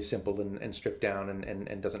 It's really simple and stripped down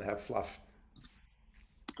and doesn't have fluff.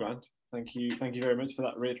 Grant. Thank you very much for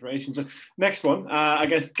that reiteration. So next one, I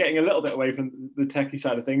guess getting a little bit away from the techie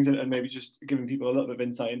side of things and maybe just giving people a little bit of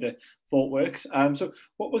insight into Thoughtworks. So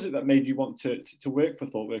what was it that made you want to work for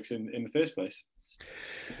Thoughtworks in the first place?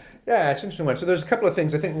 Yeah, it's an interesting one. So there's a couple of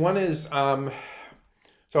things. I think one is, so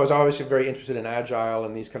I was always very interested in Agile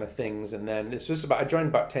and these kind of things. And then I joined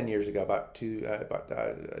about 10 years ago, about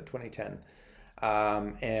 2010.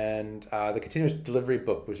 The continuous delivery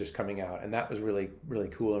book was just coming out, and that was really, really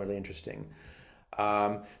cool and really interesting.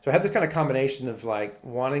 So I had this kind of combination of like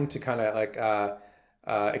wanting to kind of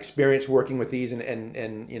experience working with these and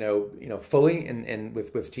fully and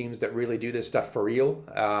with teams that really do this stuff for real.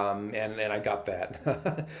 And I got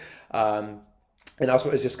that. And also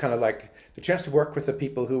it was just kind of like the chance to work with the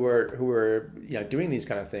people who were doing these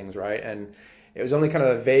kind of things, right? And it was only kind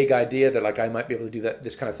of a vague idea that like I might be able to do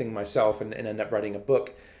this kind of thing myself and end up writing a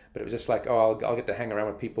book. But it was just like, I'll get to hang around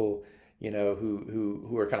with people,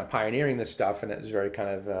 who are kind of pioneering this stuff, and it was very kind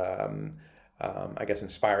of, I guess,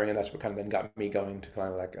 inspiring. And that's what kind of then got me going to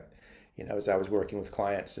kind of like, as I was working with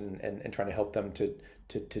clients and trying to help them to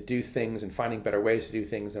do things and finding better ways to do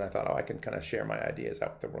things. And I thought, I can kind of share my ideas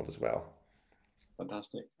out with the world as well.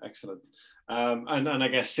 Fantastic, excellent. And I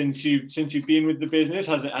guess since you've been with the business,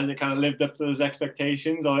 has it kind of lived up to those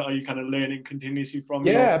expectations, or are you kind of learning continuously from?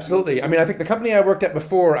 Yeah, absolutely. I mean, I think the company I worked at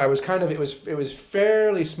before, I was kind of it was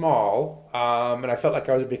fairly small, and I felt like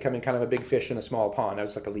I was becoming kind of a big fish in a small pond. I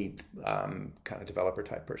was like a lead kind of developer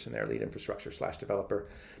type person there, lead infrastructure / developer,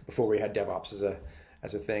 before we had DevOps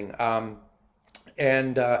as a thing.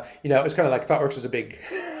 And it was kind of like Thoughtworks was a big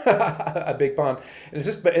a big pond, and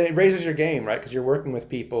but it raises your game, right? Because you're working with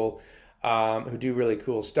people who do really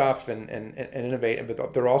cool stuff and innovate,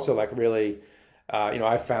 but they're also like really,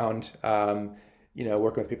 I found working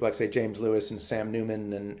with people like say James Lewis and Sam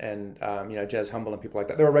Newman and Jez Humble and people like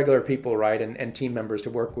that. They were regular people, right, and team members to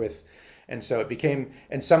work with, and so it became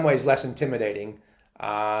in some ways less intimidating,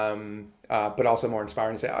 but also more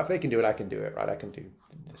inspiring to say, if they can do it, I can do it, right? I can do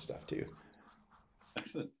this stuff too.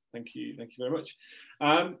 Excellent. Thank you very much.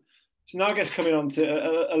 So now I guess coming on to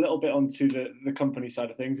a little bit onto the company side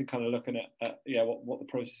of things and kind of looking at what the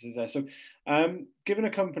process is there. So given a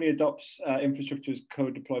company adopts infrastructure as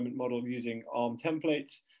code deployment model using ARM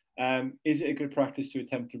templates, is it a good practice to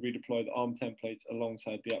attempt to redeploy the ARM templates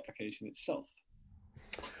alongside the application itself?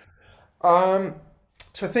 So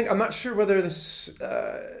I think I'm not sure whether this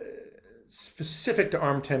specific to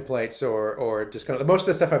ARM templates or just kind of most of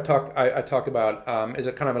the stuff I talk about is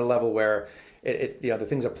kind of at a level where the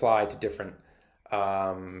things apply to different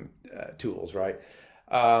tools, right?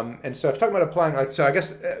 And so I was talking about applying, so I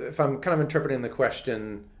guess if I'm kind of interpreting the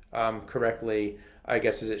question correctly, I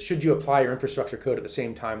guess should you apply your infrastructure code at the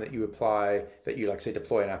same time that you say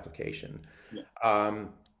deploy an application? Yeah.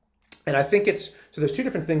 And I think so there's two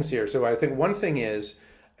different things here. So I think one thing is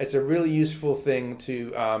it's a really useful thing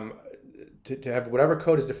to have whatever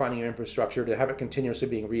code is defining your infrastructure, to have it continuously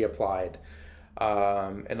being reapplied.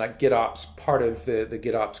 And like GitOps, part of the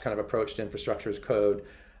GitOps kind of approach to infrastructure as code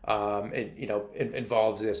it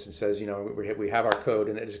involves this and says, we have our code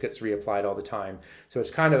and it just gets reapplied all the time. So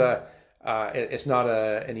it's kind of it's not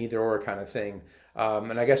an either or kind of thing.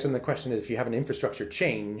 And I guess then the question is, if you have an infrastructure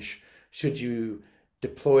change, should you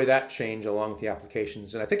deploy that change along with the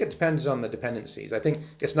applications? And I think it depends on the dependencies. I think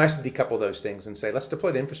it's nice to decouple those things and say, let's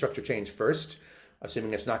deploy the infrastructure change first,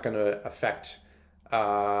 assuming it's not going to affect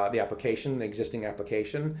the application, the existing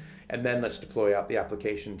application, and then let's deploy out the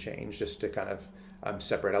application change just to kind of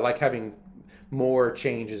separate. I like having more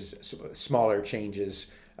changes, smaller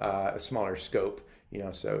changes, a smaller scope.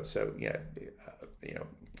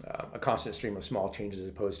 A constant stream of small changes as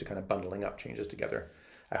opposed to kind of bundling up changes together.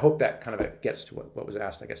 I hope that kind of gets to what was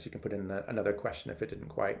asked. I guess you can put in another question if it didn't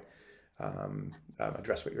quite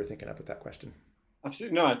address what you were thinking of with that question.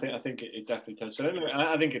 Absolutely. No, I think it definitely does. So anyway,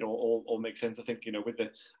 I think it all makes sense. I think, with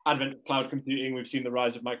the advent of cloud computing, we've seen the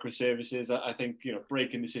rise of microservices. I think,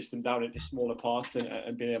 breaking the system down into smaller parts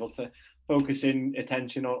and being able to focus in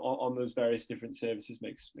attention on those various different services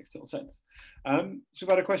makes total sense. So we've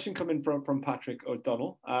had a question coming from Patrick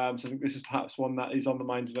O'Donnell. So I think this is perhaps one that is on the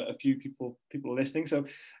minds of a few people listening. So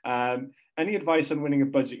any advice on winning a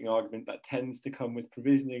budgeting argument that tends to come with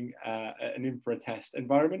provisioning an infra test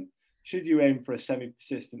environment? Should you aim for a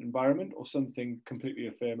semi-persistent environment or something completely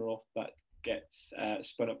ephemeral that gets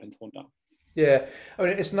spun up and torn down? Yeah, I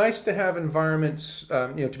mean, it's nice to have environments,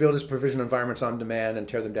 to be able to just provision environments on demand and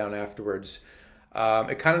tear them down afterwards.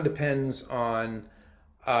 It kind of depends on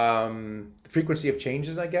the frequency of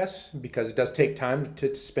changes, I guess, because it does take time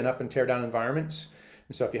to spin up and tear down environments.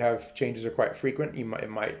 And so if you have changes are quite frequent, it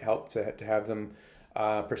might help to have them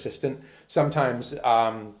persistent. Sometimes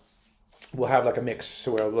we'll have like a mix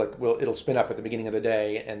where it'll spin up at the beginning of the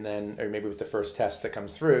day, and then, or maybe with the first test that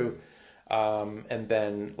comes through, and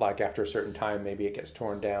then like after a certain time, maybe it gets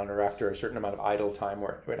torn down, or after a certain amount of idle time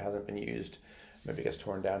where it hasn't been used, maybe it gets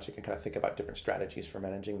torn down. So you can kind of think about different strategies for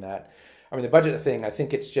managing that. I mean, the budget thing, I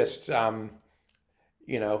think it's just, the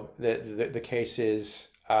case is,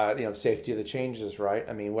 safety of the changes, right?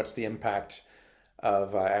 I mean, what's the impact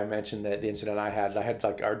of, I mentioned that the incident I had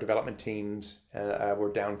like our development teams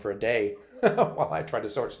were down for a day while I tried to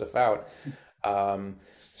sort stuff out.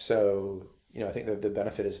 So, I think that the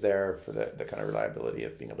benefit is there for the kind of reliability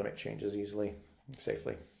of being able to make changes easily,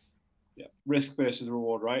 safely. Yeah, risk versus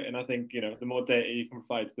reward, right? And I think, the more data you can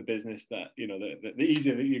provide to the business, that, the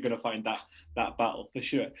easier that you're going to find that battle for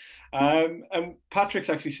sure. And Patrick's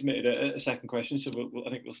actually submitted a second question, so I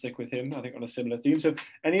think we'll stick with him, I think on a similar theme. So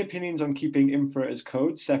any opinions on keeping infra as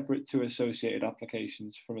code separate to associated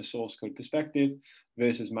applications from a source code perspective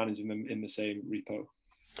versus managing them in the same repo?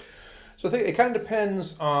 So I think it kind of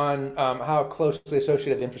depends on how closely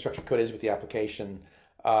associated the infrastructure code is with the application.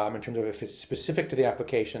 In terms of if it's specific to the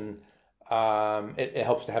application, it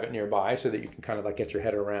helps to have it nearby so that you can kind of like get your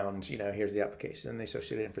head around, here's the application and the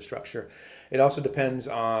associated infrastructure. It also depends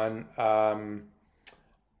on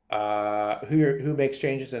who makes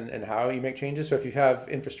changes and how you make changes. So if you have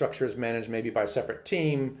infrastructures managed maybe by a separate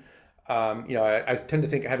team, I tend to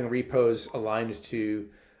think having repos aligned to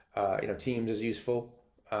teams is useful.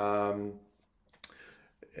 So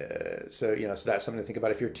that's something to think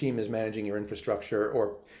about if your team is managing your infrastructure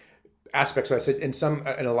or aspects. So I said in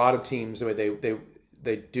a lot of teams, the way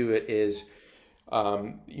they do it is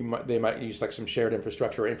they might use like some shared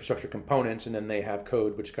infrastructure or infrastructure components, and then they have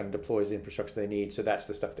code which kind of deploys the infrastructure they need. So that's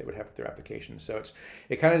the stuff they would have with their application. So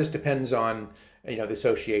it kind of just depends on the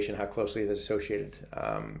association, how closely it is associated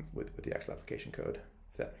with the actual application code,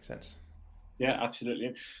 if that makes sense. Yeah,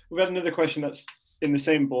 absolutely. We've had another question that's in the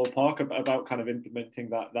same ballpark about kind of implementing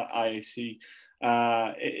that IAC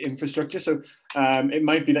infrastructure. So it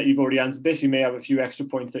might be that you've already answered this. You may have a few extra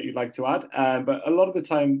points that you'd like to add. But a lot of the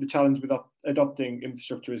time, the challenge with adopting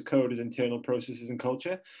infrastructure as code is internal processes and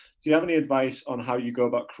culture. Do you have any advice on how you go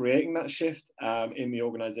about creating that shift in the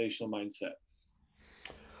organizational mindset?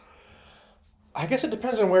 I guess it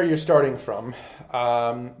depends on where you're starting from.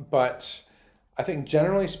 But I think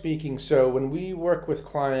generally speaking, so when we work with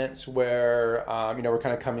clients where, we're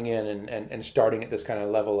kind of coming in and starting at this kind of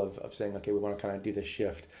level of saying, okay, we want to kind of do this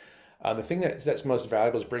shift. The thing that's most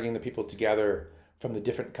valuable is bringing the people together from the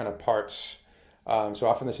different kind of parts. So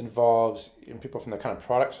often this involves people from the kind of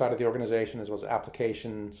product side of the organization, as well as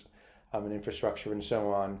applications and infrastructure and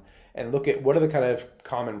so on, and look at what are the kind of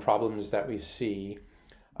common problems that we see.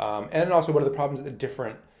 And also what are the problems that the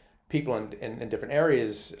different people in different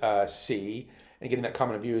areas see, and getting that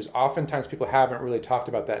common view is oftentimes people haven't really talked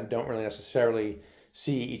about that and don't really necessarily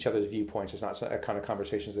see each other's viewpoints. It's not a kind of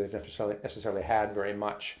conversations they've necessarily had very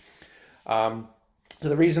much. So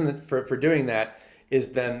the reason for doing that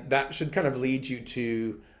is then that should kind of lead you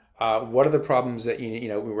to What are the problems that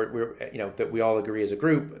that we all agree as a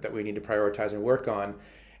group that we need to prioritize and work on?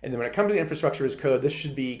 And then when it comes to infrastructure as code, this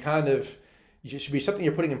should be should be something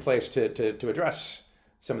you're putting in place to address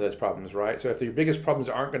some of those problems, right? So if your biggest problems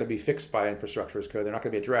aren't going to be fixed by infrastructure as code, they're not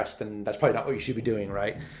going to be addressed, then that's probably not what you should be doing,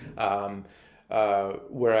 right?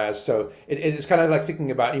 Whereas, so it's kind of like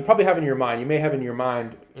thinking about, you probably have in your mind, you may have in your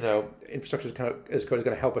mind, infrastructure as code is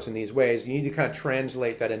going to help us in these ways. You need to kind of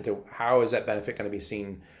translate that into how is that benefit going to be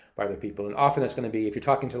seen by other people. And often that's going to be, if you're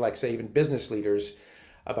talking to, like, say, even business leaders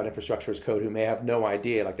about infrastructure as code who may have no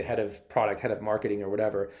idea, like the head of product, head of marketing or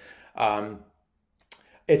whatever,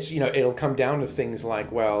 it'll come down to things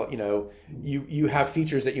like, well, you have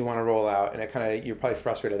features that you want to roll out, and you're probably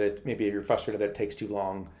frustrated that it takes too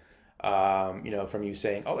long. From you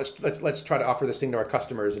saying, oh, let's try to offer this thing to our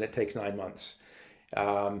customers, and it takes 9 months.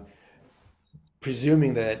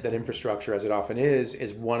 Presuming that infrastructure, as it often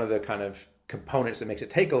is one of the kind of components that makes it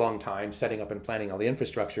take a long time, setting up and planning all the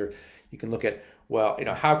infrastructure. You can look at, well,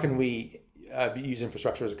 how can we use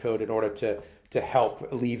infrastructure as a code in order to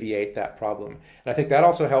help alleviate that problem? And I think that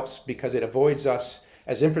also helps because it avoids us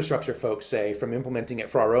as infrastructure folks, say, from implementing it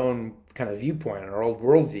for our own kind of viewpoint and our old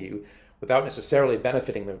worldview without necessarily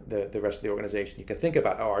benefiting the rest of the organization. You can think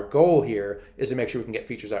about, our goal here is to make sure we can get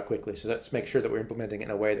features out quickly. So let's make sure that we're implementing it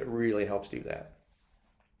in a way that really helps do that.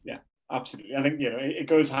 Yeah, absolutely. I think, it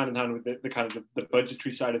goes hand in hand with the kind of the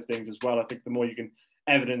budgetary side of things as well. I think the more you can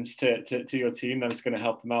evidence to your team, then it's going to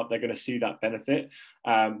help them out. They're going to see that benefit.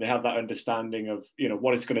 They have that understanding of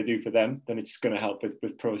what it's going to do for them. Then it's going to help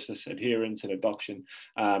with process adherence and adoption,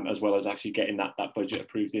 as well as actually getting that budget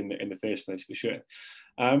approved in the first place, for sure.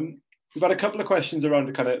 We've had a couple of questions around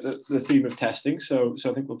the kind of the theme of testing, so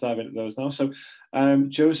I think we'll dive into those now. So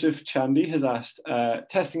Joseph Chandy has asked,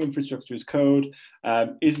 testing infrastructure as code,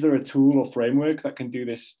 is there a tool or framework that can do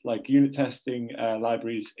this, like unit testing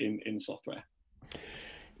libraries in software?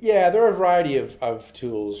 Yeah, there are a variety of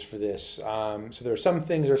tools for this. So there are some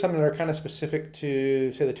that are kind of specific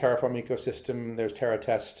to, say, the Terraform ecosystem. There's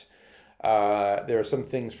TerraTest. There are some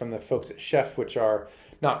things from the folks at Chef, which are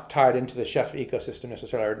not tied into the Chef ecosystem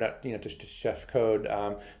necessarily, or not, just Chef code.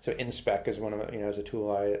 So InSpec is one of them, is a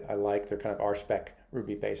tool I like. They're kind of RSpec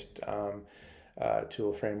Ruby-based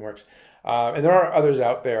tool frameworks. And there are others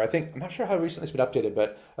out there. I'm not sure how recently it's been updated,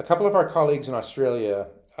 but a couple of our colleagues in Australia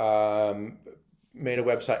made a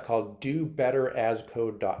website called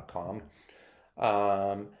dobetterascode.com.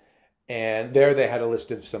 And there they had a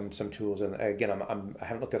list of some tools, and again, I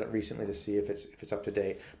haven't looked at it recently to see if it's up to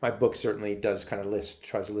date. My book certainly does kind of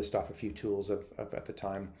tries to list off a few tools of at the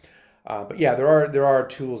time, but yeah, there are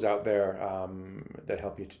tools out there that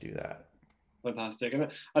help you to do that. Fantastic. And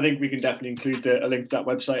I think we can definitely include a link to that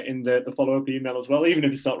website in the follow-up email as well. Even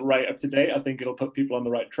if it's not right up to date, I think it'll put people on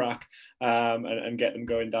the right track, and get them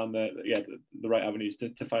going down the right avenues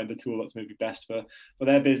to find the tool that's maybe best for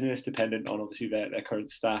their business, dependent on obviously their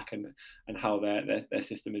current stack and how their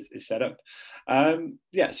system is set up.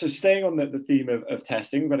 So staying on the theme of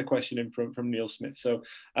testing, we've got a question in from Neil Smith. So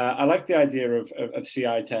I like the idea of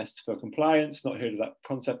CI tests for compliance. Not heard of that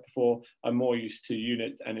concept before. I'm more used to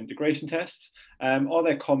unit and integration tests. Are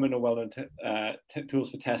there common or well-known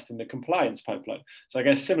tools for testing the compliance pipeline? So I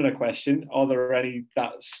guess similar question, are there any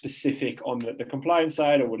that specific on the compliance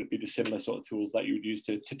side, or would it be the similar sort of tools that you would use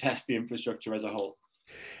to test the infrastructure as a whole?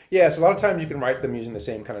 Yeah, so a lot of times you can write them using the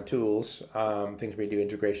same kind of tools, things where you do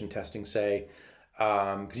integration testing, say,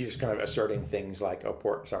 because you're just kind of asserting things like, oh,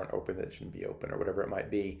 ports aren't open, that shouldn't be open, or whatever it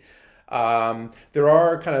might be. There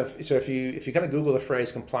are kind of, so if you kind of Google the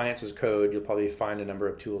phrase compliance as code, you'll probably find a number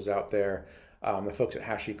of tools out there. The folks at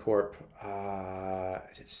HashiCorp,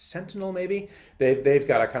 is it Sentinel maybe? They've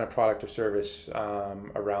got a kind of product or service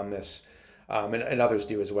around this, and others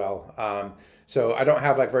do as well. So I don't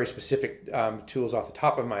have like very specific tools off the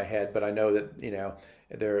top of my head, but I know that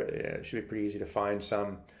it should be pretty easy to find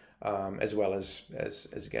some, as well as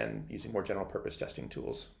again using more general purpose testing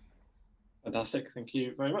tools. Fantastic, thank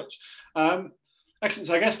you very much. Excellent.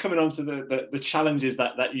 So I guess coming on to the challenges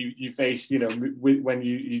that you face, when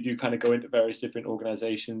you do kind of go into various different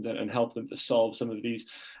organizations and help them to solve some of these,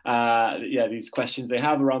 these questions they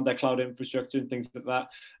have around their cloud infrastructure and things like that.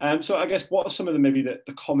 So I guess what are some of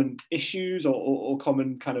the common issues or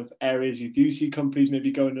common kind of areas you do see companies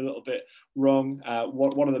maybe going a little bit wrong?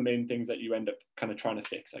 What are the main things that you end up kind of trying to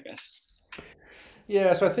fix, I guess?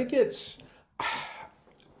 Yeah, so I think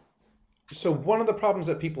so one of the problems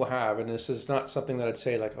that people have, and this is not something that I'd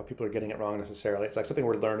say like, oh, people are getting it wrong necessarily. It's like something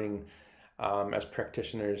we're learning as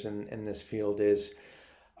practitioners in this field is,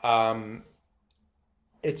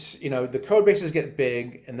 it's, the code bases get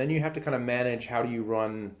big, and then you have to kind of manage how do you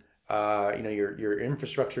run your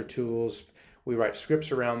infrastructure tools. We write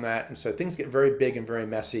scripts around that, and so things get very big and very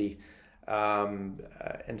messy. And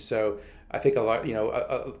so I think a lot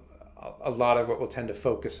of what we'll tend to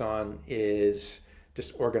focus on is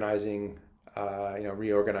just organizing,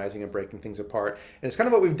 reorganizing and breaking things apart. And it's kind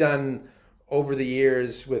of what we've done over the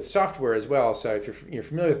years with software as well. So if you're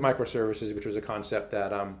familiar with microservices, which was a concept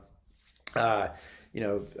that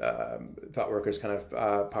Thoughtworkers kind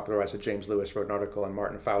of popularized. So James Lewis wrote an article on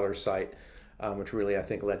Martin Fowler's site, which really I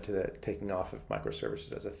think led to the taking off of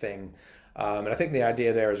microservices as a thing. And I think the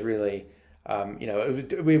idea there is really,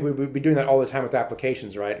 we'd be doing that all the time with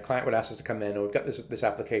applications, right? A client would ask us to come in, and we've got this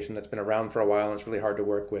application that's been around for a while and it's really hard to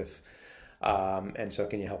work with. And so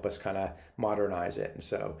can you help us kind of modernize it? And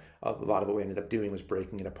so a lot of what we ended up doing was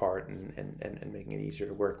breaking it apart and making it easier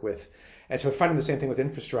to work with. And so we're finding the same thing with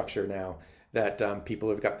infrastructure now, that people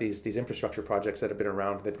have got these infrastructure projects that have been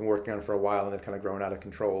around, they've been working on for a while, and they've kind of grown out of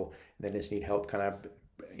control. And they just need help kind of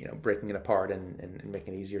breaking it apart and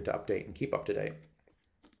making it easier to update and keep up to date.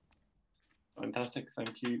 Fantastic.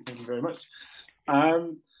 Thank you very much.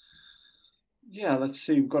 Yeah, let's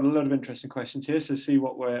see. We've got a lot of interesting questions here, so see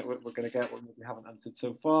what we're going to get, what we haven't answered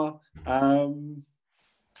so far.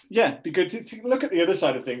 Yeah, it'd be good to look at the other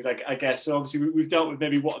side of things, I guess. So obviously we've dealt with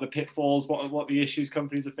maybe what are the pitfalls, what are the issues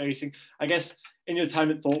companies are facing. I guess in your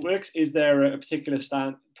time at Thoughtworks, is there a particular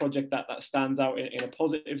project that stands out in a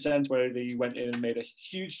positive sense, where you went in and made a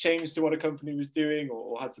huge change to what a company was doing,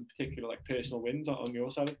 or had some particular like personal wins on your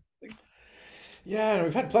side of things? Yeah,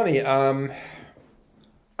 we've had plenty. I'm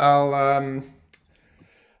trying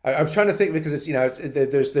to think, because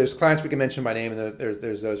there's clients we can mention by name, and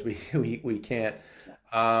there's those we can't.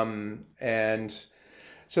 And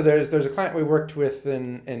so there's a client we worked with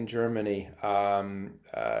in Germany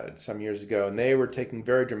some years ago, and they were taking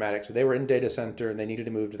very dramatic. So they were in data center and they needed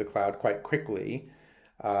to move to the cloud quite quickly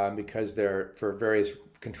because for various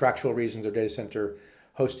contractual reasons, their data center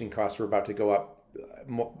hosting costs were about to go up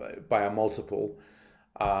by a multiple,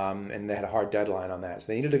 and they had a hard deadline on that. So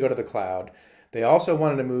they needed to go to the cloud. They also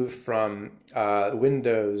wanted to move from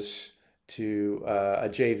Windows to a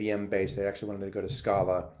JVM base. They actually wanted to go to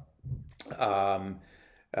Scala.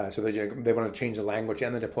 So they wanted to change the language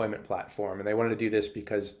and the deployment platform. And they wanted to do this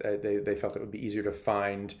because they felt it would be easier to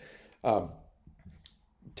find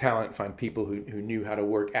talent, find people who knew how to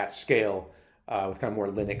work at scale with kind of more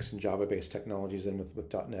Linux and Java-based technologies than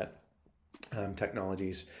with .NET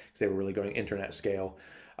technologies, because they were really going internet scale.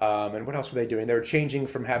 And what else were they doing? They were changing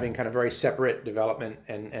from having kind of very separate development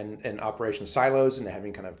and operation silos into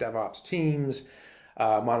having kind of DevOps teams,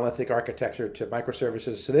 monolithic architecture to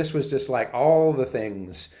microservices. So this was just like all the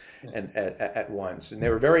things at once. And they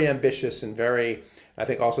were very ambitious and I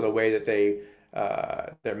think also the way that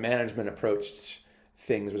their management approached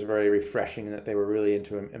things was very refreshing, and that they were really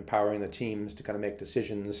into empowering the teams to kind of make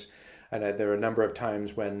decisions. And there were a number of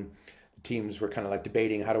times when teams were kind of like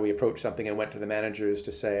debating how do we approach something, and went to the managers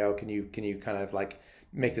to say, oh, can you kind of like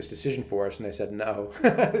make this decision for us? And they said, no,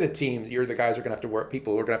 the teams, you're the guys who are gonna have to work,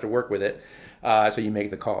 people who are gonna have to work with it, so you make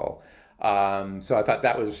the call. So I thought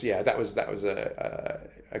that was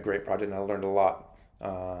a great project, and I learned a lot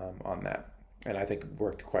on that, and I think it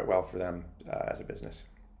worked quite well for them as a business.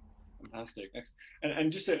 Fantastic.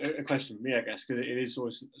 And just a question for me, I guess, because it is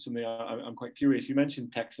always something I'm quite curious. You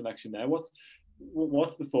mentioned tech selection there.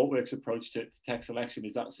 What's the Thoughtworks approach to tech selection?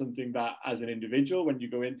 Is that something that, as an individual, when you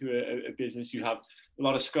go into a business, you have a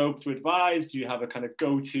lot of scope to advise? Do you have a kind of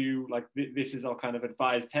go-to, like this is our kind of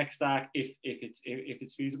advised tech stack if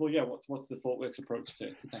it's feasible? Yeah, what's the Thoughtworks approach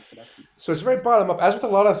to tech selection? So it's very bottom up. As with a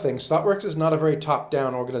lot of things, Thoughtworks is not a very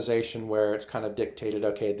top-down organization where it's kind of dictated,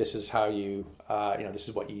 okay, this is how this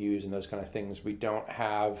is what you use and those kind of things. We don't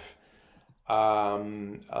have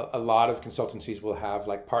a lot of consultancies will have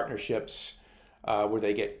like partnerships where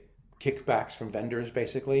they get kickbacks from vendors,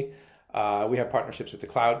 basically. We have partnerships with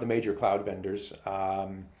the major cloud vendors,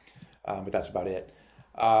 but that's about it.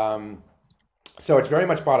 So it's very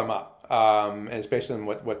much bottom up, and it's based on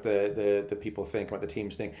what the people think, what the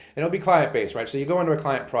teams think, and it'll be client based, right? So you go into a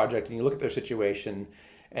client project and you look at their situation,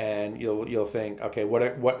 and you'll think, okay,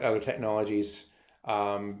 what other technologies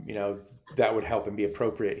that would help and be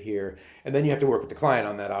appropriate here, and then you have to work with the client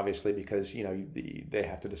on that, obviously, because they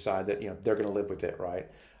have to decide that they're going to live with it, right?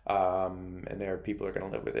 And their people are going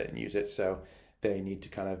to live with it and use it, so they need to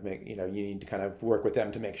kind of you need to kind of work with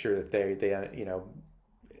them to make sure that they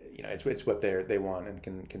it's what they want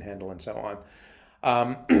and can handle and so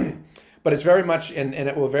on. but it's very much, and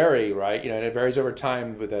it will vary, right? And it varies over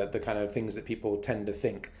time with the kind of things that people tend to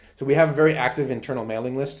think. So we have very active internal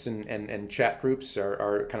mailing lists and chat groups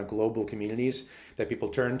are kind of global communities that people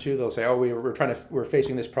turn to. They'll say, oh, we're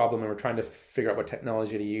facing this problem and we're trying to figure out what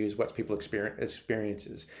technology to use, what's people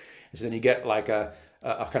experiences. And so then you get like a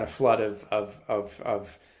kind of flood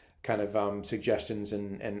of kind of suggestions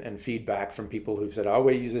and feedback from people who've said, oh,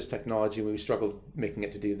 we use this technology, we struggled making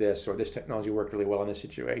it to do this, or this technology worked really well in this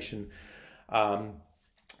situation.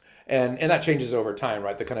 And that changes over time,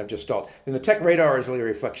 right? The kind of gestalt. And the tech radar is really a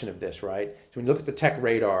reflection of this, right? So when you look at the tech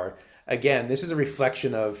radar, again, this is a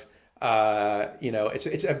reflection of,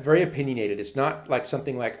 it's a very opinionated. It's not like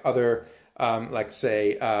something like other, like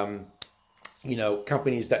say,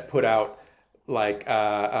 companies that put out like,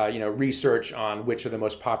 research on which are the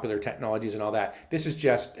most popular technologies and all that. This is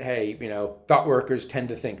just, hey, thought workers tend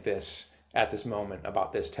to think this at this moment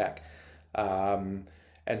about this tech.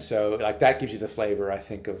 And so like that gives you the flavor, I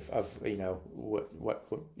think, of what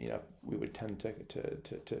we would tend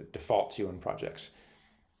to default to in projects.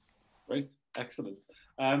 Great, excellent.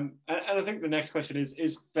 And I think the next question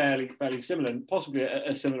is fairly similar, and possibly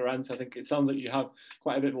a similar answer. I think it sounds like you have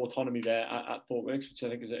quite a bit of autonomy there at Thoughtworks, which I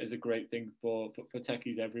think is a great thing for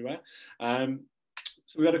techies everywhere.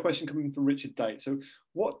 So we got a question coming from Richard Dite. So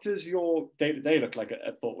what does your day-to-day look like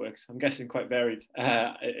at Thoughtworks? I'm guessing quite varied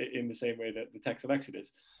in the same way that the tech selection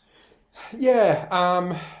is.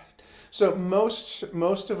 Yeah. So most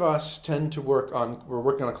of us tend to we're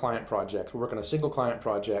working on a client project. We're working on a single client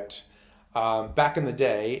project. Back in the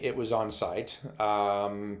day, it was on site.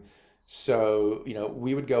 So,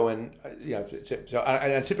 we would go in, so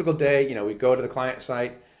on a typical day, we go to the client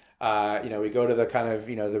site. We go to the kind of,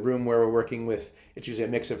 the room where we're working with, it's usually a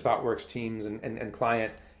mix of Thoughtworks teams and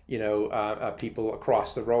client, people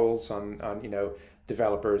across the roles on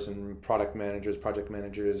developers and product managers, project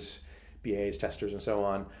managers, BAs, testers, and so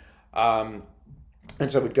on. And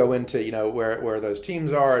so we'd go into, where those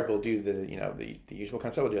teams are, and we'll do the usual kind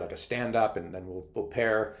of stuff. We'll do like a stand up, and then we'll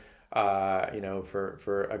pair,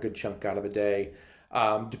 for a good chunk out of the day.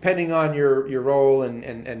 Depending on your role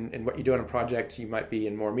and what you do on a project, you might be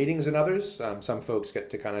in more meetings than others. Some folks get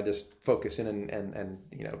to kind of just focus in and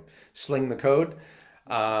sling the code.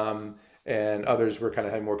 And others were kind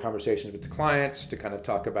of having more conversations with the clients to kind of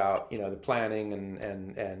talk about, the planning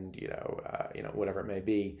and whatever it may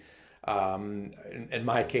be. In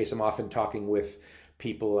my case, I'm often talking with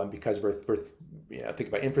people because we're thinking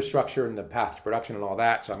about infrastructure and the path to production and all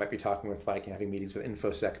that. So I might be talking with having meetings with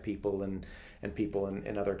InfoSec people and people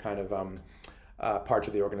in other kind of parts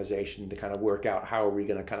of the organization to kind of work out how are we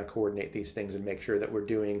going to kind of coordinate these things and make sure that we're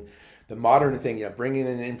doing the modern thing, bringing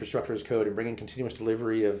in infrastructure as code and bringing continuous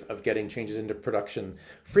delivery of getting changes into production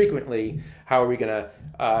frequently. How are we going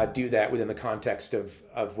to do that within the context of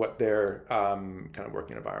what their kind of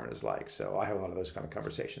working environment is like? So I have a lot of those kind of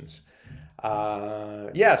conversations. So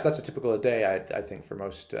that's a typical day, I think, for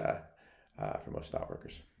most thought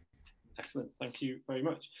workers. Excellent, thank you very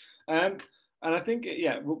much. And I think,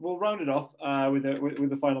 we'll round it off with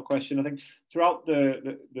the final question. I think throughout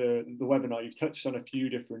the webinar, you've touched on a few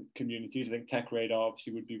different communities. I think Tech Radar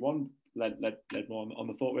obviously would be one, led more on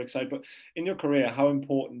the Thoughtworks side. But in your career, how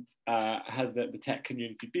important has the tech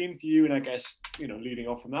community been for you? And I guess, leading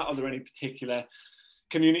off from that, are there any particular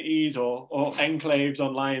communities or enclaves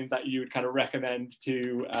online that you would kind of recommend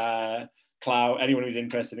to anyone who's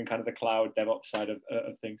interested in kind of the cloud DevOps side of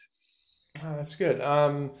things? That's good.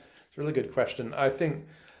 It's a really good question. I think,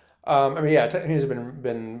 tech has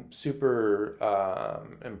been super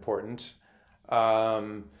important.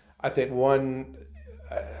 I think one,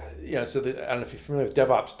 I don't know if you're familiar with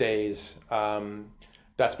DevOps days.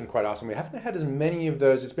 That's been quite awesome. We haven't had as many of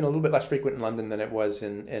those. It's been a little bit less frequent in London than it was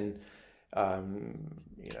in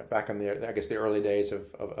back in the early days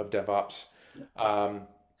of DevOps.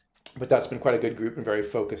 But that's been quite a good group and very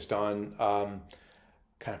focused on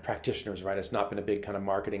kind of practitioners, right? It's not been a big kind of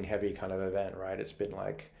marketing heavy kind of event, right? It's been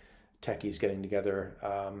like techies getting together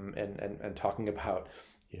and talking about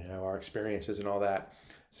our experiences and all that.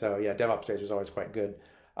 So DevOps days was always quite good.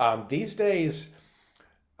 These days,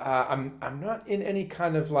 I'm not in any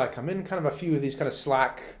kind of I'm in kind of a few of these kind of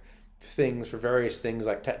Slack things for various things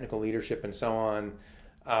like technical leadership and so on.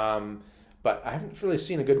 But I haven't really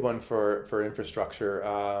seen a good one for infrastructure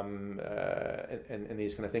and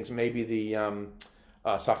these kind of things. Maybe the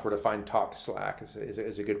software defined talk Slack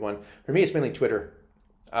is a good one. For me, it's mainly Twitter.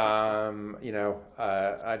 I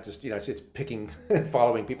just it's picking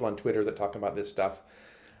following people on Twitter that talk about this stuff.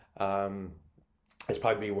 It's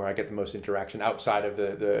probably where I get the most interaction outside of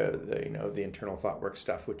the internal Thoughtworks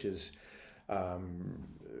stuff, which is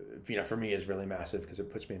for me is really massive because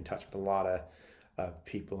it puts me in touch with a lot of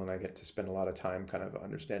people, and I get to spend a lot of time kind of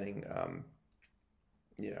understanding,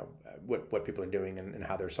 what people are doing and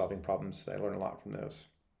how they're solving problems. I learn a lot from those.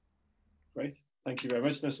 Great. Thank you very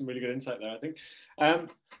much. There's some really good insight there, I think.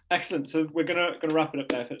 Excellent. So we're gonna wrap it up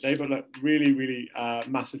there for today. But look, really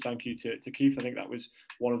massive thank you to Kief. I think that was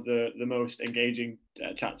one of the most engaging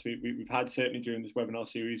chats we've had, certainly during this webinar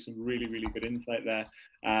series. Some really good insight there.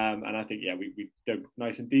 And I think, yeah, we dug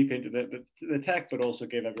nice and deep into the tech, but also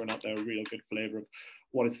gave everyone out there a real good flavour of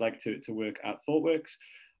what it's like to work at Thoughtworks.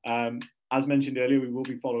 As mentioned earlier, we will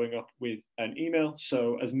be following up with an email.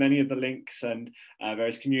 So as many of the links and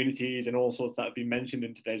various communities and all sorts that have been mentioned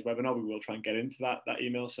in today's webinar, we will try and get into that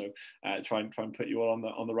email. So try and put you all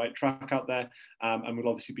on the right track out there. And we'll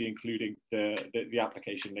obviously be including the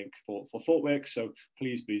application link for Thoughtworks. So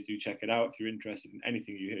please do check it out. If you're interested in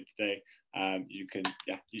anything you heard today, you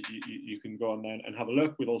can go on there and have a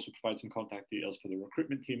look. We'll also provide some contact details for the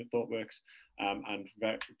recruitment team at Thoughtworks. And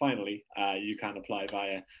finally, you can apply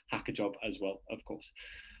via HackerJob as well, of course.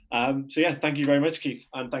 So yeah, thank you very much, Kief,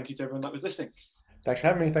 and thank you to everyone that was listening. Thanks for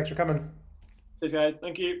having me. Thanks for coming. Cheers, guys.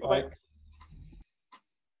 Thank you. Bye-bye. Bye.